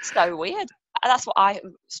so weird. And that's what I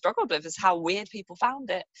struggled with, is how weird people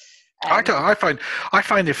found it. I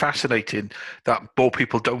find it fascinating that more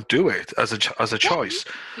people don't do it as a choice.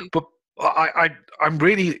 But I'm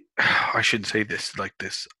really, I shouldn't say this like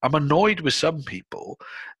this. I'm annoyed with some people.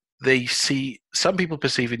 Some people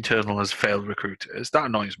perceive internal as failed recruiters. That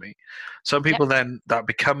annoys me. Some people then that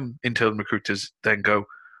become internal recruiters then go,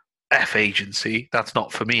 F agency, that's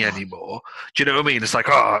not for me anymore. Do you know what I mean? It's like,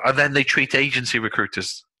 and then they treat agency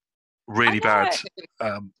recruiters really bad.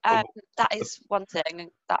 That is one thing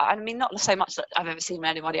that, not so much that I've ever seen with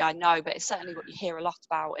anybody I know, but it's certainly what you hear a lot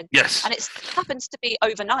about. And it happens to be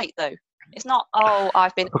overnight though. It's not,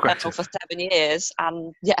 I've been internal for 7 years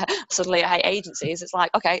and suddenly I hate agencies. It's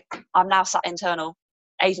like, okay, I'm now sat internal.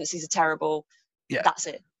 Agencies are terrible. That's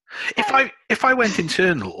it. If I went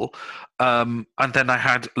internal, and then I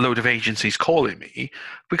had a load of agencies calling me,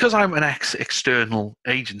 because I'm an external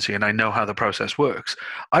agency and I know how the process works,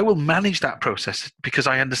 I will manage that process because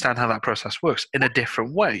I understand how that process works in a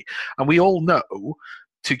different way. And we all know,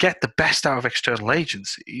 to get the best out of external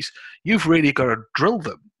agencies, you've really got to drill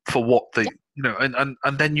them for what they,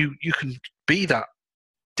 and then you can be that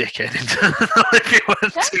dickhead internal if you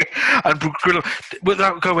want to. And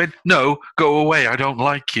without going, no, go away, I don't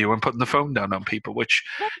like you, and putting the phone down on people, which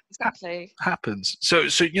exactly happens. So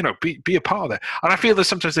be a part of that. And I feel that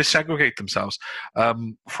sometimes they segregate themselves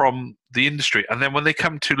from the industry, and then when they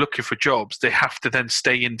come to looking for jobs, they have to then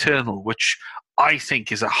stay internal, which I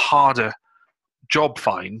think is a harder job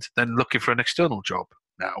find than looking for an external job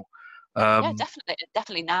now. Yeah,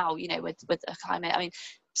 definitely now, with the climate. I mean,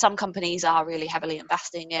 some companies are really heavily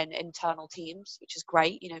investing in internal teams, which is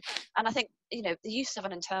great, and I think, the use of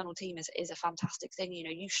an internal team is a fantastic thing.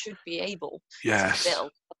 You should be able to fill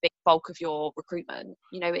a big bulk of your recruitment,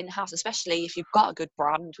 in-house, especially if you've got a good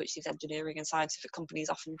brand, which these engineering and scientific companies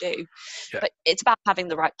often do. Yeah. But it's about having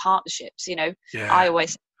the right partnerships, I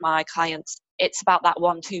always say to my clients, it's about that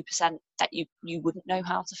 1-2% that you wouldn't know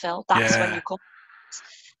how to fill. That's when you come.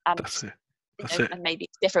 And, That's it. And maybe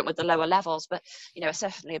it's different with the lower levels, but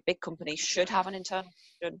certainly a big company should have an internal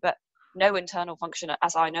function, but no internal function,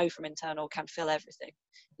 as I know from internal, can fill everything.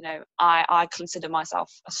 I consider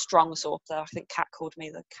myself a strong sorter. I think Kat called me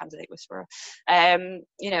the candidate whisperer. And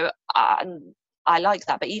I like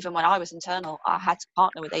that, but even when I was internal, I had to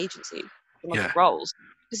partner with agencies for other roles,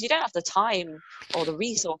 because you don't have the time or the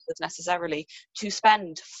resources necessarily to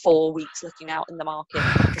spend 4 weeks looking out in the market.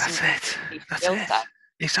 That's it.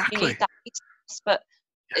 Exactly. You need that resource, but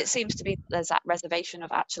it seems to be there's that reservation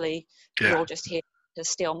of actually you're just here to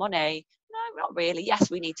steal money. No, not really.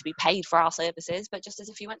 Yes, we need to be paid for our services, but just as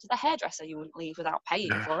if you went to the hairdresser, you wouldn't leave without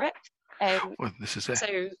paying for it. Well, this is it.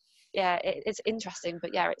 So it's interesting,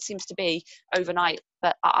 but it seems to be overnight.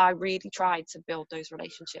 But I really tried to build those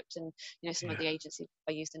relationships, and some of the agencies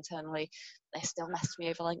I used internally, they still message me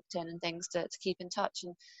over LinkedIn and things to keep in touch.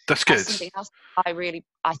 And that's good. Something else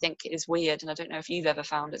I think is weird, and I don't know if you've ever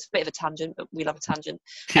found, it's a bit of a tangent, but we love a tangent.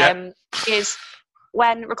 Is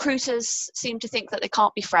when recruiters seem to think that they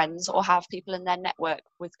can't be friends or have people in their network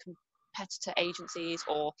with competitor agencies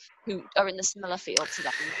or who are in the similar field to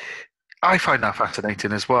them. I find that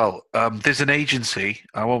fascinating as well. There's an agency,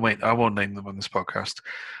 I won't name them on this podcast,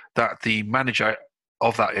 that the manager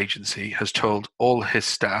of that agency has told all his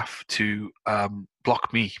staff to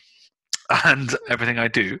block me and everything I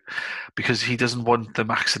do, because he doesn't want them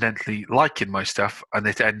accidentally liking my stuff and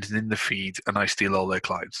it ends in the feed and I steal all their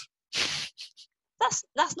clients.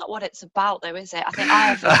 That's not what it's about, though, is it? I think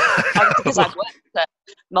because I've worked at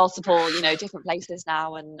multiple, different places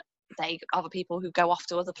now, and they other people who go off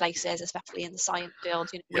to other places, especially in the science field,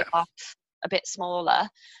 we are a bit smaller.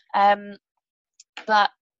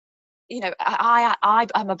 But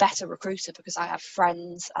I'm a better recruiter because I have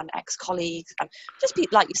friends and ex-colleagues and just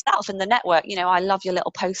people like yourself in the network. I love your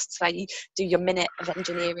little posts where you do your minute of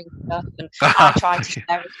engineering stuff, and I try to share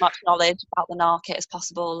as much knowledge about the market as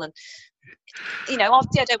possible. And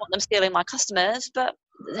obviously I don't want them stealing my customers, but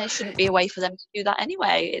there shouldn't be a way for them to do that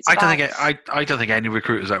anyway. I don't think any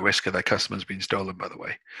recruiter's at risk of their customers being stolen, by the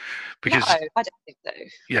way. Because, no, I don't think so.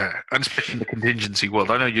 Yeah, and especially in the contingency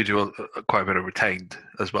world. I know you do quite a bit of retained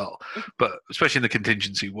as well, but especially in the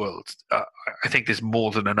contingency world, I think there's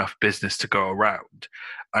more than enough business to go around,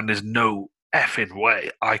 and there's no effing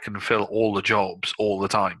way I can fill all the jobs all the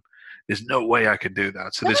time. There's no way I can do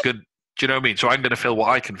that. So there's good. Do you know what I mean? So I'm going to fill what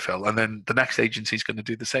I can fill, and then the next agency is going to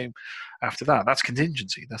do the same after that. That's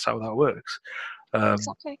contingency. That's how that works.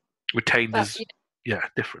 Exactly. Retained is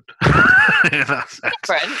different. Different.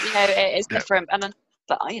 It is different.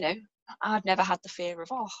 But I've never had the fear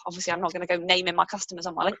of obviously I'm not going to go naming my customers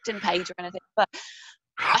on my LinkedIn page or anything. But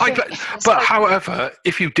however,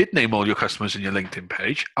 if you did name all your customers in your LinkedIn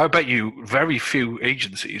page, I bet you very few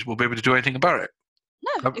agencies will be able to do anything about it.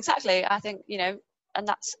 No, exactly. I think and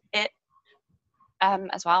that's it.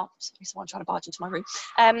 As well. Sorry, someone trying to barge into my room.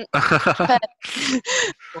 But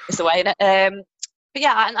it's the way, innit? But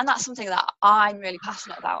and that's something that I'm really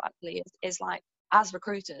passionate about. Actually, is like, as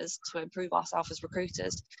recruiters, to improve ourselves as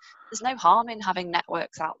recruiters, there's no harm in having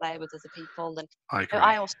networks out there with other people. And I agree.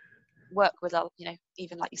 I also work with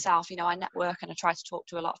even like yourself. I network and I try to talk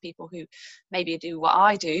to a lot of people who maybe do what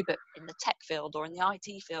I do, but in the tech field or in the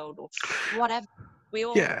IT field or whatever. We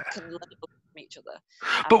all can learn from each other.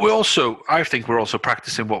 But I think we're also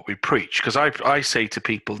practicing what we preach, because I say to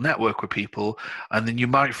people, network with people, and then you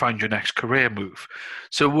might find your next career move.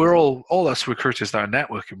 So we're all us recruiters that are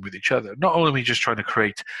networking with each other. Not only are we just trying to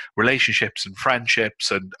create relationships and friendships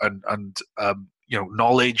and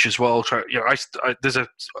knowledge as well. There's a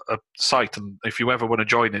site, and if you ever want to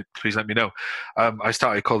join it, please let me know. I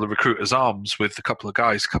started called the Recruiters Arms with a couple of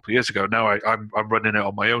guys a couple of years ago. Now I'm running it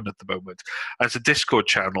on my own at the moment. And it's a Discord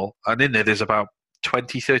channel, and in there's about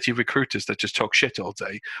 20, 30 recruiters that just talk shit all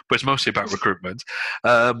day, but it's mostly about recruitment.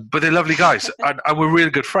 But they're lovely guys, and we're really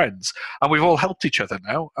good friends, and we've all helped each other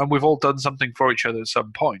now, and we've all done something for each other at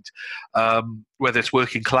some point, whether it's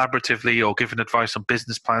working collaboratively or giving advice on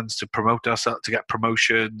business plans to promote ourselves, to get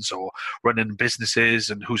promotions, or running businesses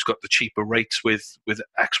and who's got the cheaper rates with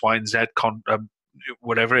X, Y, and Z,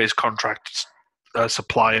 whatever it is, contracts.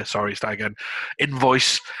 Supplier, sorry, start again.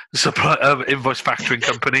 Invoice factoring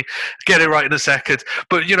company. Get it right in a second.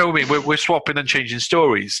 But you know what I mean? We're swapping and changing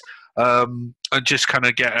stories, and just kind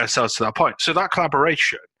of get ourselves to that point. So that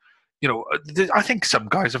collaboration, you know, I think some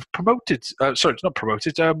guys have promoted. Sorry, not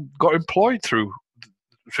promoted. Got employed through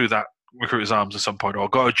that Recruiters Arms at some point, or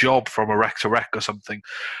got a job from a rec to rec or something.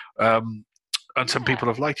 And some people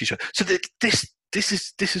have liked each other. So this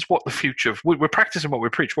is what the future of, we're practicing what we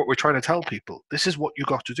preach, what we're trying to tell people. This is what you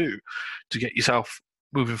got to do to get yourself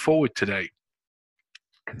moving forward today.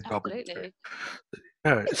 Absolutely.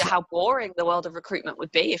 How boring the world of recruitment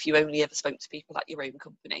would be if you only ever spoke to people at your own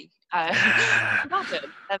company.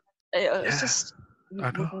 Imagine. It's just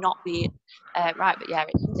would not be right. But yeah,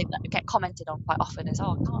 it's something that I get commented on quite often is,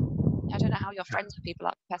 I don't know how you're friends with people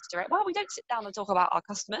at competitor. Well, we don't sit down and talk about our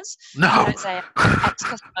customers. No. We don't say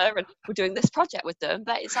ex-customer and we're doing this project with them.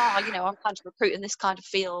 But it's, I'm trying to recruit in this kind of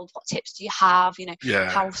field. What tips do you have?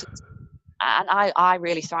 How? And I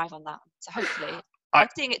really thrive on that. So hopefully, I'm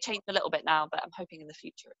seeing it change a little bit now, but I'm hoping in the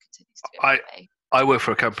future it continues to go that way. I work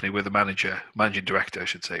for a company where the managing director, I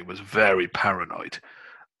should say, was very paranoid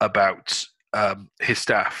about his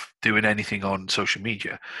staff doing anything on social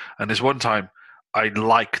media. And there's one time I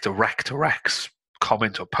liked a rec to recs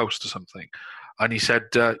comment or post or something, and he said,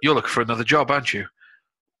 "You're looking for another job, aren't you?"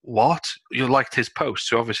 What? You liked his post,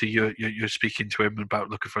 so obviously you're speaking to him about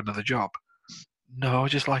looking for another job. No, I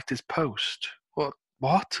just liked his post.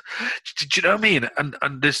 What? Do you know what I mean?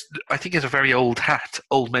 And this, I think, is a very old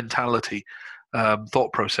mentality,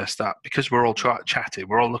 thought process, that because we're all chatting,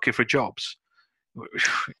 we're all looking for jobs.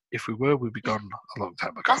 If we were, we'd be gone a long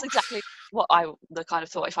time ago. That's exactly what the kind of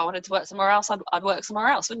thought. If I wanted to work somewhere else, I'd work somewhere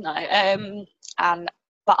else, wouldn't I?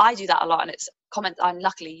 But I do that a lot, and it's comments. And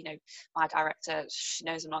luckily, my director, she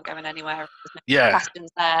knows I'm not going anywhere. There's no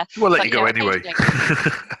questions there. We'll let you go anyway.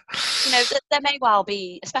 There may well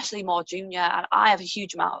be, especially more junior, and I have a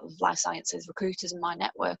huge amount of life sciences recruiters in my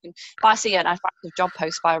network. And if I see an attractive job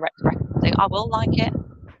post by a rec, I will like it.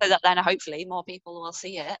 So that then hopefully more people will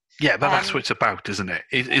see it. Yeah, but that's what it's about, isn't it?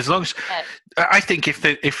 As long as I think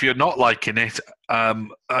if you're not liking it,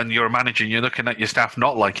 and you're a manager and you're looking at your staff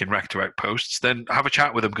not liking rec to rec posts, then have a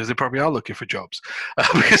chat with them, because they probably are looking for jobs.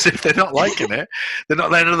 Because if they're not liking it, they're not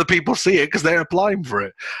letting other people see it because they're applying for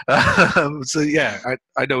it. So yeah,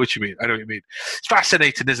 I know what you mean. It's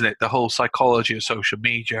fascinating, isn't it? The whole psychology of social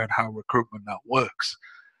media and how recruitment now works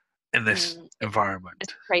in this environment.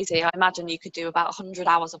 It's crazy. I imagine you could do about 100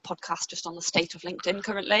 hours of podcast just on the state of LinkedIn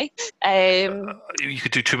currently. You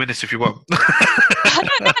could do 2 minutes if you want.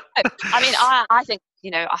 I mean, I think,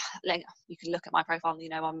 you can look at my profile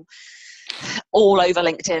and, I'm all over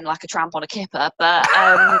LinkedIn like a tramp on a kipper, but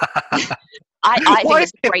I think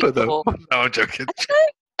it's great though? No, I'm joking.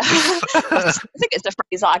 I think it's the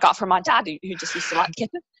phrase that I got from my dad, who just used to like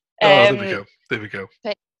kipper. There we go.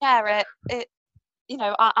 But yeah,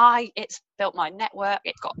 it's built my network.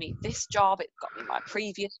 It got me this job. It got me my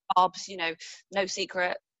previous jobs. No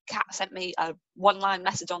secret. Kat sent me a one-line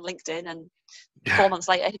message on LinkedIn, and 4 months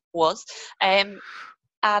later it was. And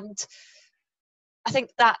I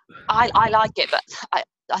think that I like it, but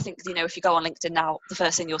I think if you go on LinkedIn now, the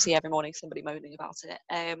first thing you'll see every morning is somebody moaning about it.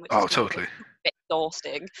 Which is totally. A bit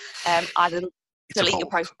exhausting. Either delete your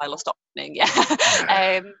profile or stop listening.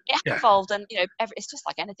 It evolved, and it's just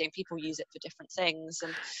like anything. People use it for different things,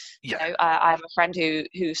 and I have a friend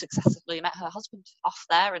who successfully met her husband off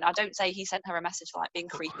there, and I don't say he sent her a message like being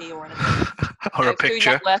creepy or anything. Or a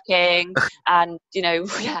picture. Through networking and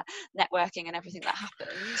networking and everything that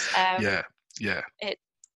happens.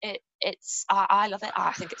 I love it.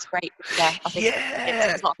 I think it's great. Yeah, I think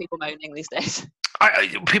there's a lot of people moaning these days.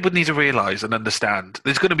 People need to realise and understand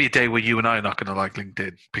there's going to be a day where you and I are not going to like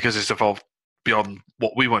LinkedIn because it's evolved beyond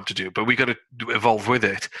what we want to do, but we got to evolve with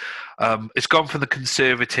it. It's gone from the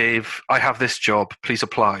conservative, I have this job, please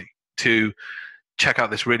apply, to check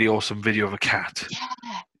out this really awesome video of a cat. Yeah.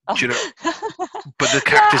 Do you know? But the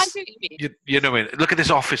cat is, look at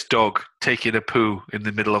this office dog taking a poo in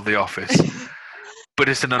the middle of the office. But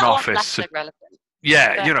it's in an office. Relevant.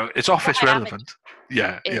 Yeah, it's office relevant.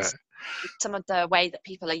 Yeah. some of the way that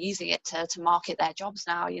people are using it to market their jobs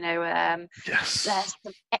now. Yes. There's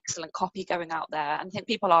some excellent copy going out there, and I think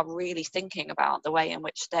people are really thinking about the way in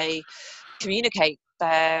which they communicate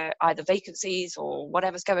their either vacancies or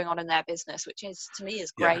whatever's going on in their business, which is, to me,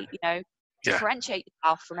 is great. Differentiate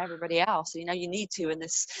yourself from everybody else. You need to in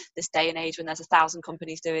this day and age when there's 1,000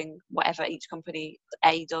 companies doing whatever each company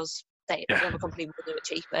does. The other company will do it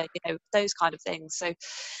cheaper, those kind of things. So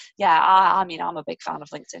I mean, I'm a big fan of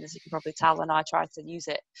LinkedIn, as you can probably tell, and I try to use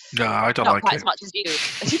it. No, I don't not like quite it as much as you.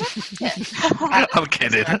 You don't like it? I'm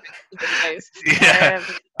kidding.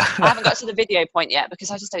 I haven't got to the video point yet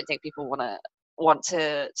because I just don't think people want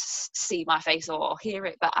to see my face or hear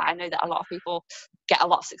it, but I know that a lot of people get a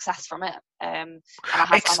lot of success from it. And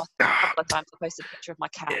a couple of times I posted a picture of my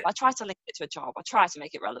cat. I try to link it to a job. I try to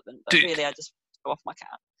make it relevant, but really I just go off my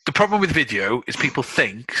cat. The problem with video is people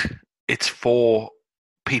think it's for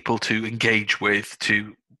people to engage with,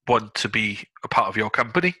 to want to be a part of your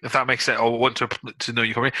company, if that makes sense, or want to know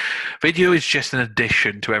your company. Video is just an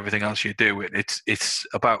addition to everything else you do. It's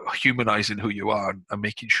about humanizing who you are and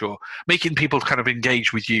making people kind of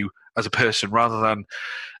engage with you as a person rather than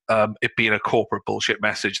it being a corporate bullshit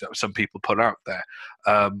message that some people put out there.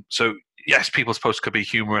 So yes, people's posts could be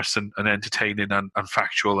humorous and entertaining and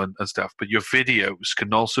factual and stuff, but your videos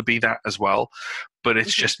can also be that as well. But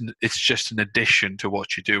it's just an addition to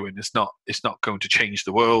what you're doing. It's not going to change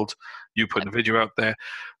the world. You putting a video out there.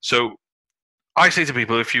 So I say to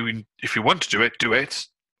people, if you want to do it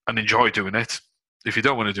and enjoy doing it. If you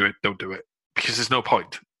don't want to do it, don't do it, because there's no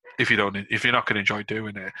point if you're not going to enjoy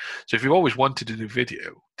doing it. So if you always wanted to do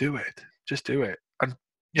video, do it. Just do it. And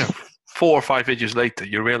 4 or 5 videos later,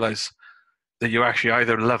 you realize that you actually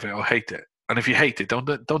either love it or hate it. And if you hate it, don't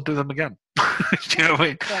do them again. Do you know what I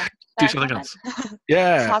mean? Yeah, do something else.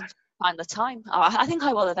 Yeah. Find the time. I think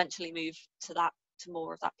I will eventually move to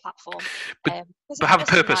more of that platform. But have a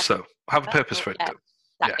purpose, though. Have a purpose for it, though.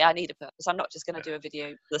 Exactly. I need a purpose. I'm not just going to do a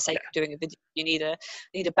video for the sake of doing a video. You need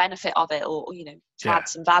a benefit of it, or to add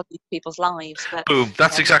some value to people's lives. But, boom.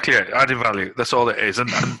 That's exactly it. Adding value. That's all it is.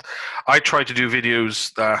 And I try to do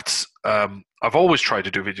videos that I've always tried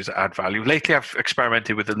to do videos that add value. Lately, I've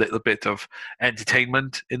experimented with a little bit of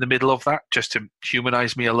entertainment in the middle of that, just to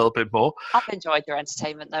humanize me a little bit more. I've enjoyed your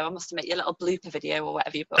entertainment, though. I must admit, your little blooper video or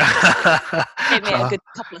whatever you put gave me a good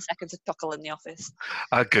couple of seconds of chuckle in the office.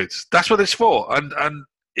 Good. That's what it's for. And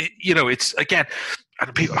it's, again,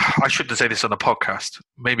 and people, I shouldn't say this on a podcast.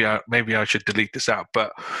 Maybe I should delete this out.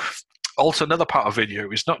 But also, another part of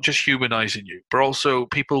video is not just humanizing you, but also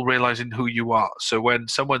people realizing who you are. So when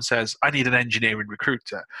someone says, "I need an engineering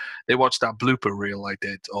recruiter," they watch that blooper reel I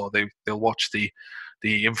did, or they'll watch the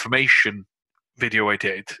information video I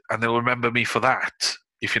did, and they'll remember me for that,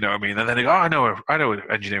 if you know what I mean. And then they go, "Oh, I know an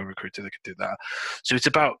engineering recruiter that can do that." So it's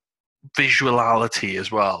about visuality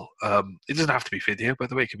as well. It doesn't have to be video, by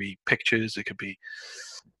the way. It could be pictures. It could be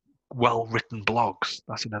well-written blogs.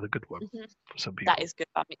 That's another good one for some people. That is good.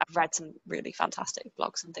 I mean, I've read some really fantastic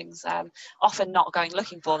blogs and things. Often not going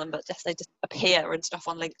looking for them, but they just appear and stuff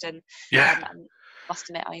on LinkedIn. Yeah. And must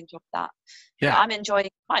admit, I enjoyed that. Yeah. But I'm enjoying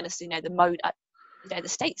minus the moan. The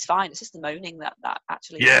state's fine. It's just the moaning that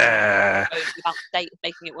actually. Yeah. Without the state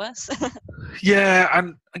making it worse. Yeah,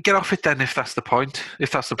 and get off it then if that's the point.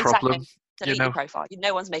 If that's the problem. Delete your profile.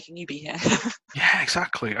 No one's making you be here. Yeah,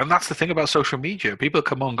 exactly. And that's the thing about social media. People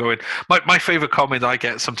come on going, my favorite comment I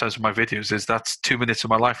get sometimes in my videos is, "That's 2 minutes of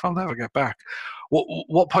my life I'll never get back."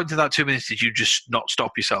 What point in that 2 minutes did you just not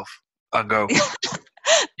stop yourself and go,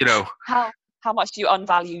 How much do you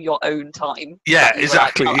unvalue your own time? Yeah,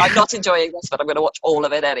 exactly. Like, I'm not enjoying this, but I'm going to watch all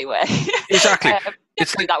of it anyway. Exactly. You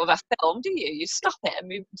don't do that with a film, do you? You stop it and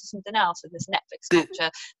move to something else with this Netflix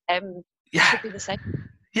culture. It should be the same.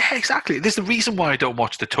 Yeah, exactly. There's a reason why I don't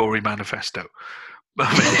watch the Tory manifesto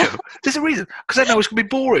video. There's a reason, because I know it's going to be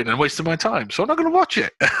boring and wasting my time, so I'm not going to watch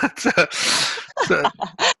it.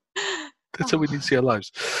 That's how we need to see our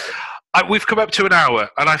lives. We've come up to an hour,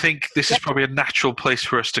 and I think this is probably a natural place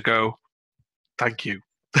for us to go. Thank you.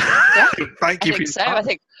 Yeah, Thank you. I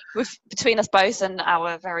think between us both and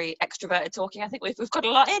our very extroverted talking, I think we've got a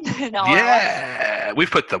lot in our life. We've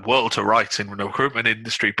put the world to rights in the recruitment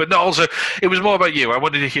industry. But no, also, it was more about you. I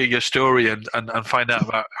wanted to hear your story and find out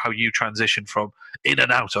about how you transitioned from in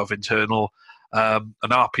and out of internal, an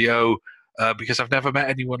RPO, because I've never met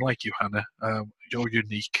anyone like you, Hannah. You're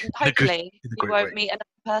unique. Hopefully, you won't meet another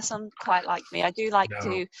person quite like me. I do like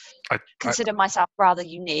to consider myself rather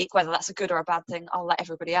unique. Whether that's a good or a bad thing, I'll let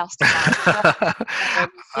everybody else decide.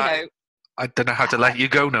 I don't know how to let you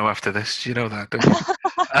go now after this. You know that, don't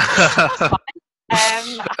you?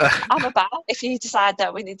 I'm about. If you decide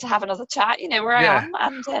that we need to have another chat, you know where I am,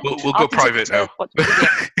 and we'll go private now.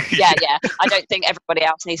 Yeah. I don't think everybody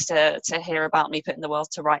else needs to hear about me putting the world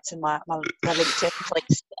to rights in my LinkedIn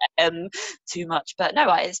place too much. But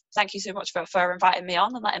no, thank you so much for inviting me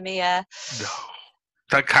on and letting me. No.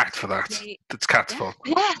 Thank Kat for that. That's Kat's fault.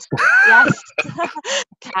 Yes.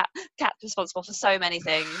 Kat's responsible for so many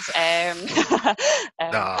things. I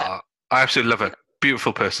absolutely love her.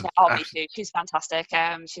 Beautiful person. Yeah, me too. She's fantastic.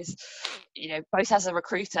 She's, both as a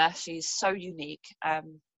recruiter, she's so unique.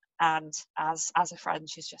 And as a friend,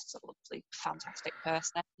 she's just a lovely, fantastic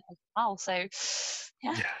person as well. So,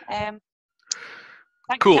 yeah.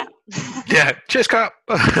 Cool. Yeah. Cheers, Kat.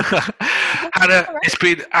 Hannah, it's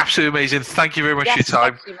been absolutely amazing. Thank you very much for your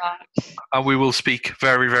time. Thank you, Mark. And we will speak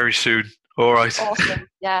very, very soon. All right. Awesome.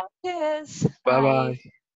 Yeah. Cheers. Bye-bye.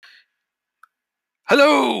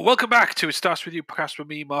 Hello. Welcome back to It Starts With You podcast with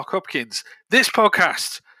me, Mark Hopkins. This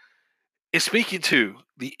podcast is speaking to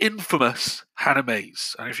the infamous Hannah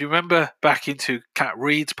Mays. And if you remember back into Kat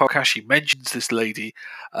Reed's podcast, she mentions this lady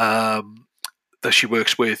that she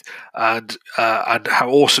works with and how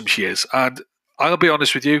awesome she is. And I'll be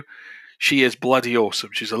honest with you, she is bloody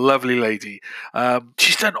awesome. She's a lovely lady.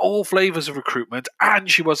 She's done all flavors of recruitment,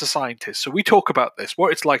 and she was a scientist. So we talk about this,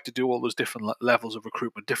 what it's like to do all those different levels of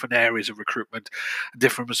recruitment, different areas of recruitment,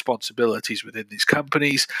 different responsibilities within these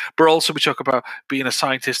companies. But also we talk about being a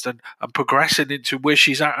scientist and progressing into where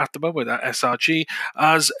she's at the moment at SRG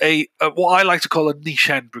as a what I like to call a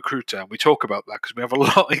niche end recruiter. And we talk about that because we have a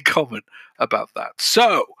lot in common about that.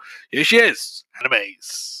 So here she is, Hannah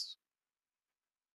Mays.